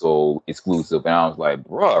console exclusive. And I was like,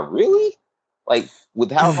 bruh, really? Like,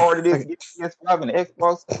 with how hard it is to get PS5 and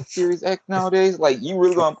Xbox Series X nowadays, like, you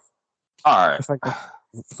really going to... All right.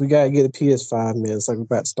 If we got to get a PS5, man, it's like we're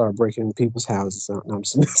about to start breaking people's houses out. No, I'm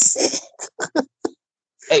just...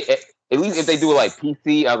 Hey, at least if they do it like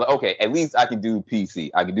PC, I was like, okay, at least I can do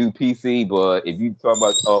PC. I can do PC, but if you talk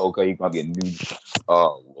about, okay, you're going to get new...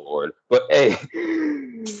 Oh, Lord. But, hey,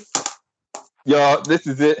 y'all, this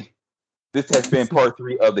is it. This has been part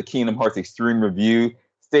 3 of the Kingdom Hearts Xtreme review.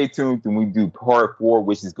 Stay tuned when we do part 4,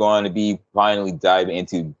 which is going to be finally diving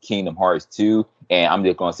into Kingdom Hearts 2. And I'm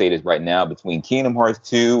just going to say this right now, between Kingdom Hearts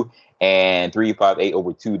 2 and 358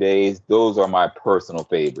 over 2 days, those are my personal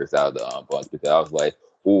favorites out of the bunch, because I was like,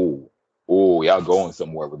 oh, y'all going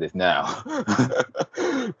somewhere with this now.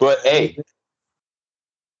 But hey,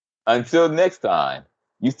 until next time,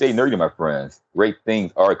 you stay nerdy, my friends. Great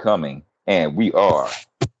things are coming, and we are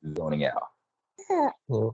zoning out.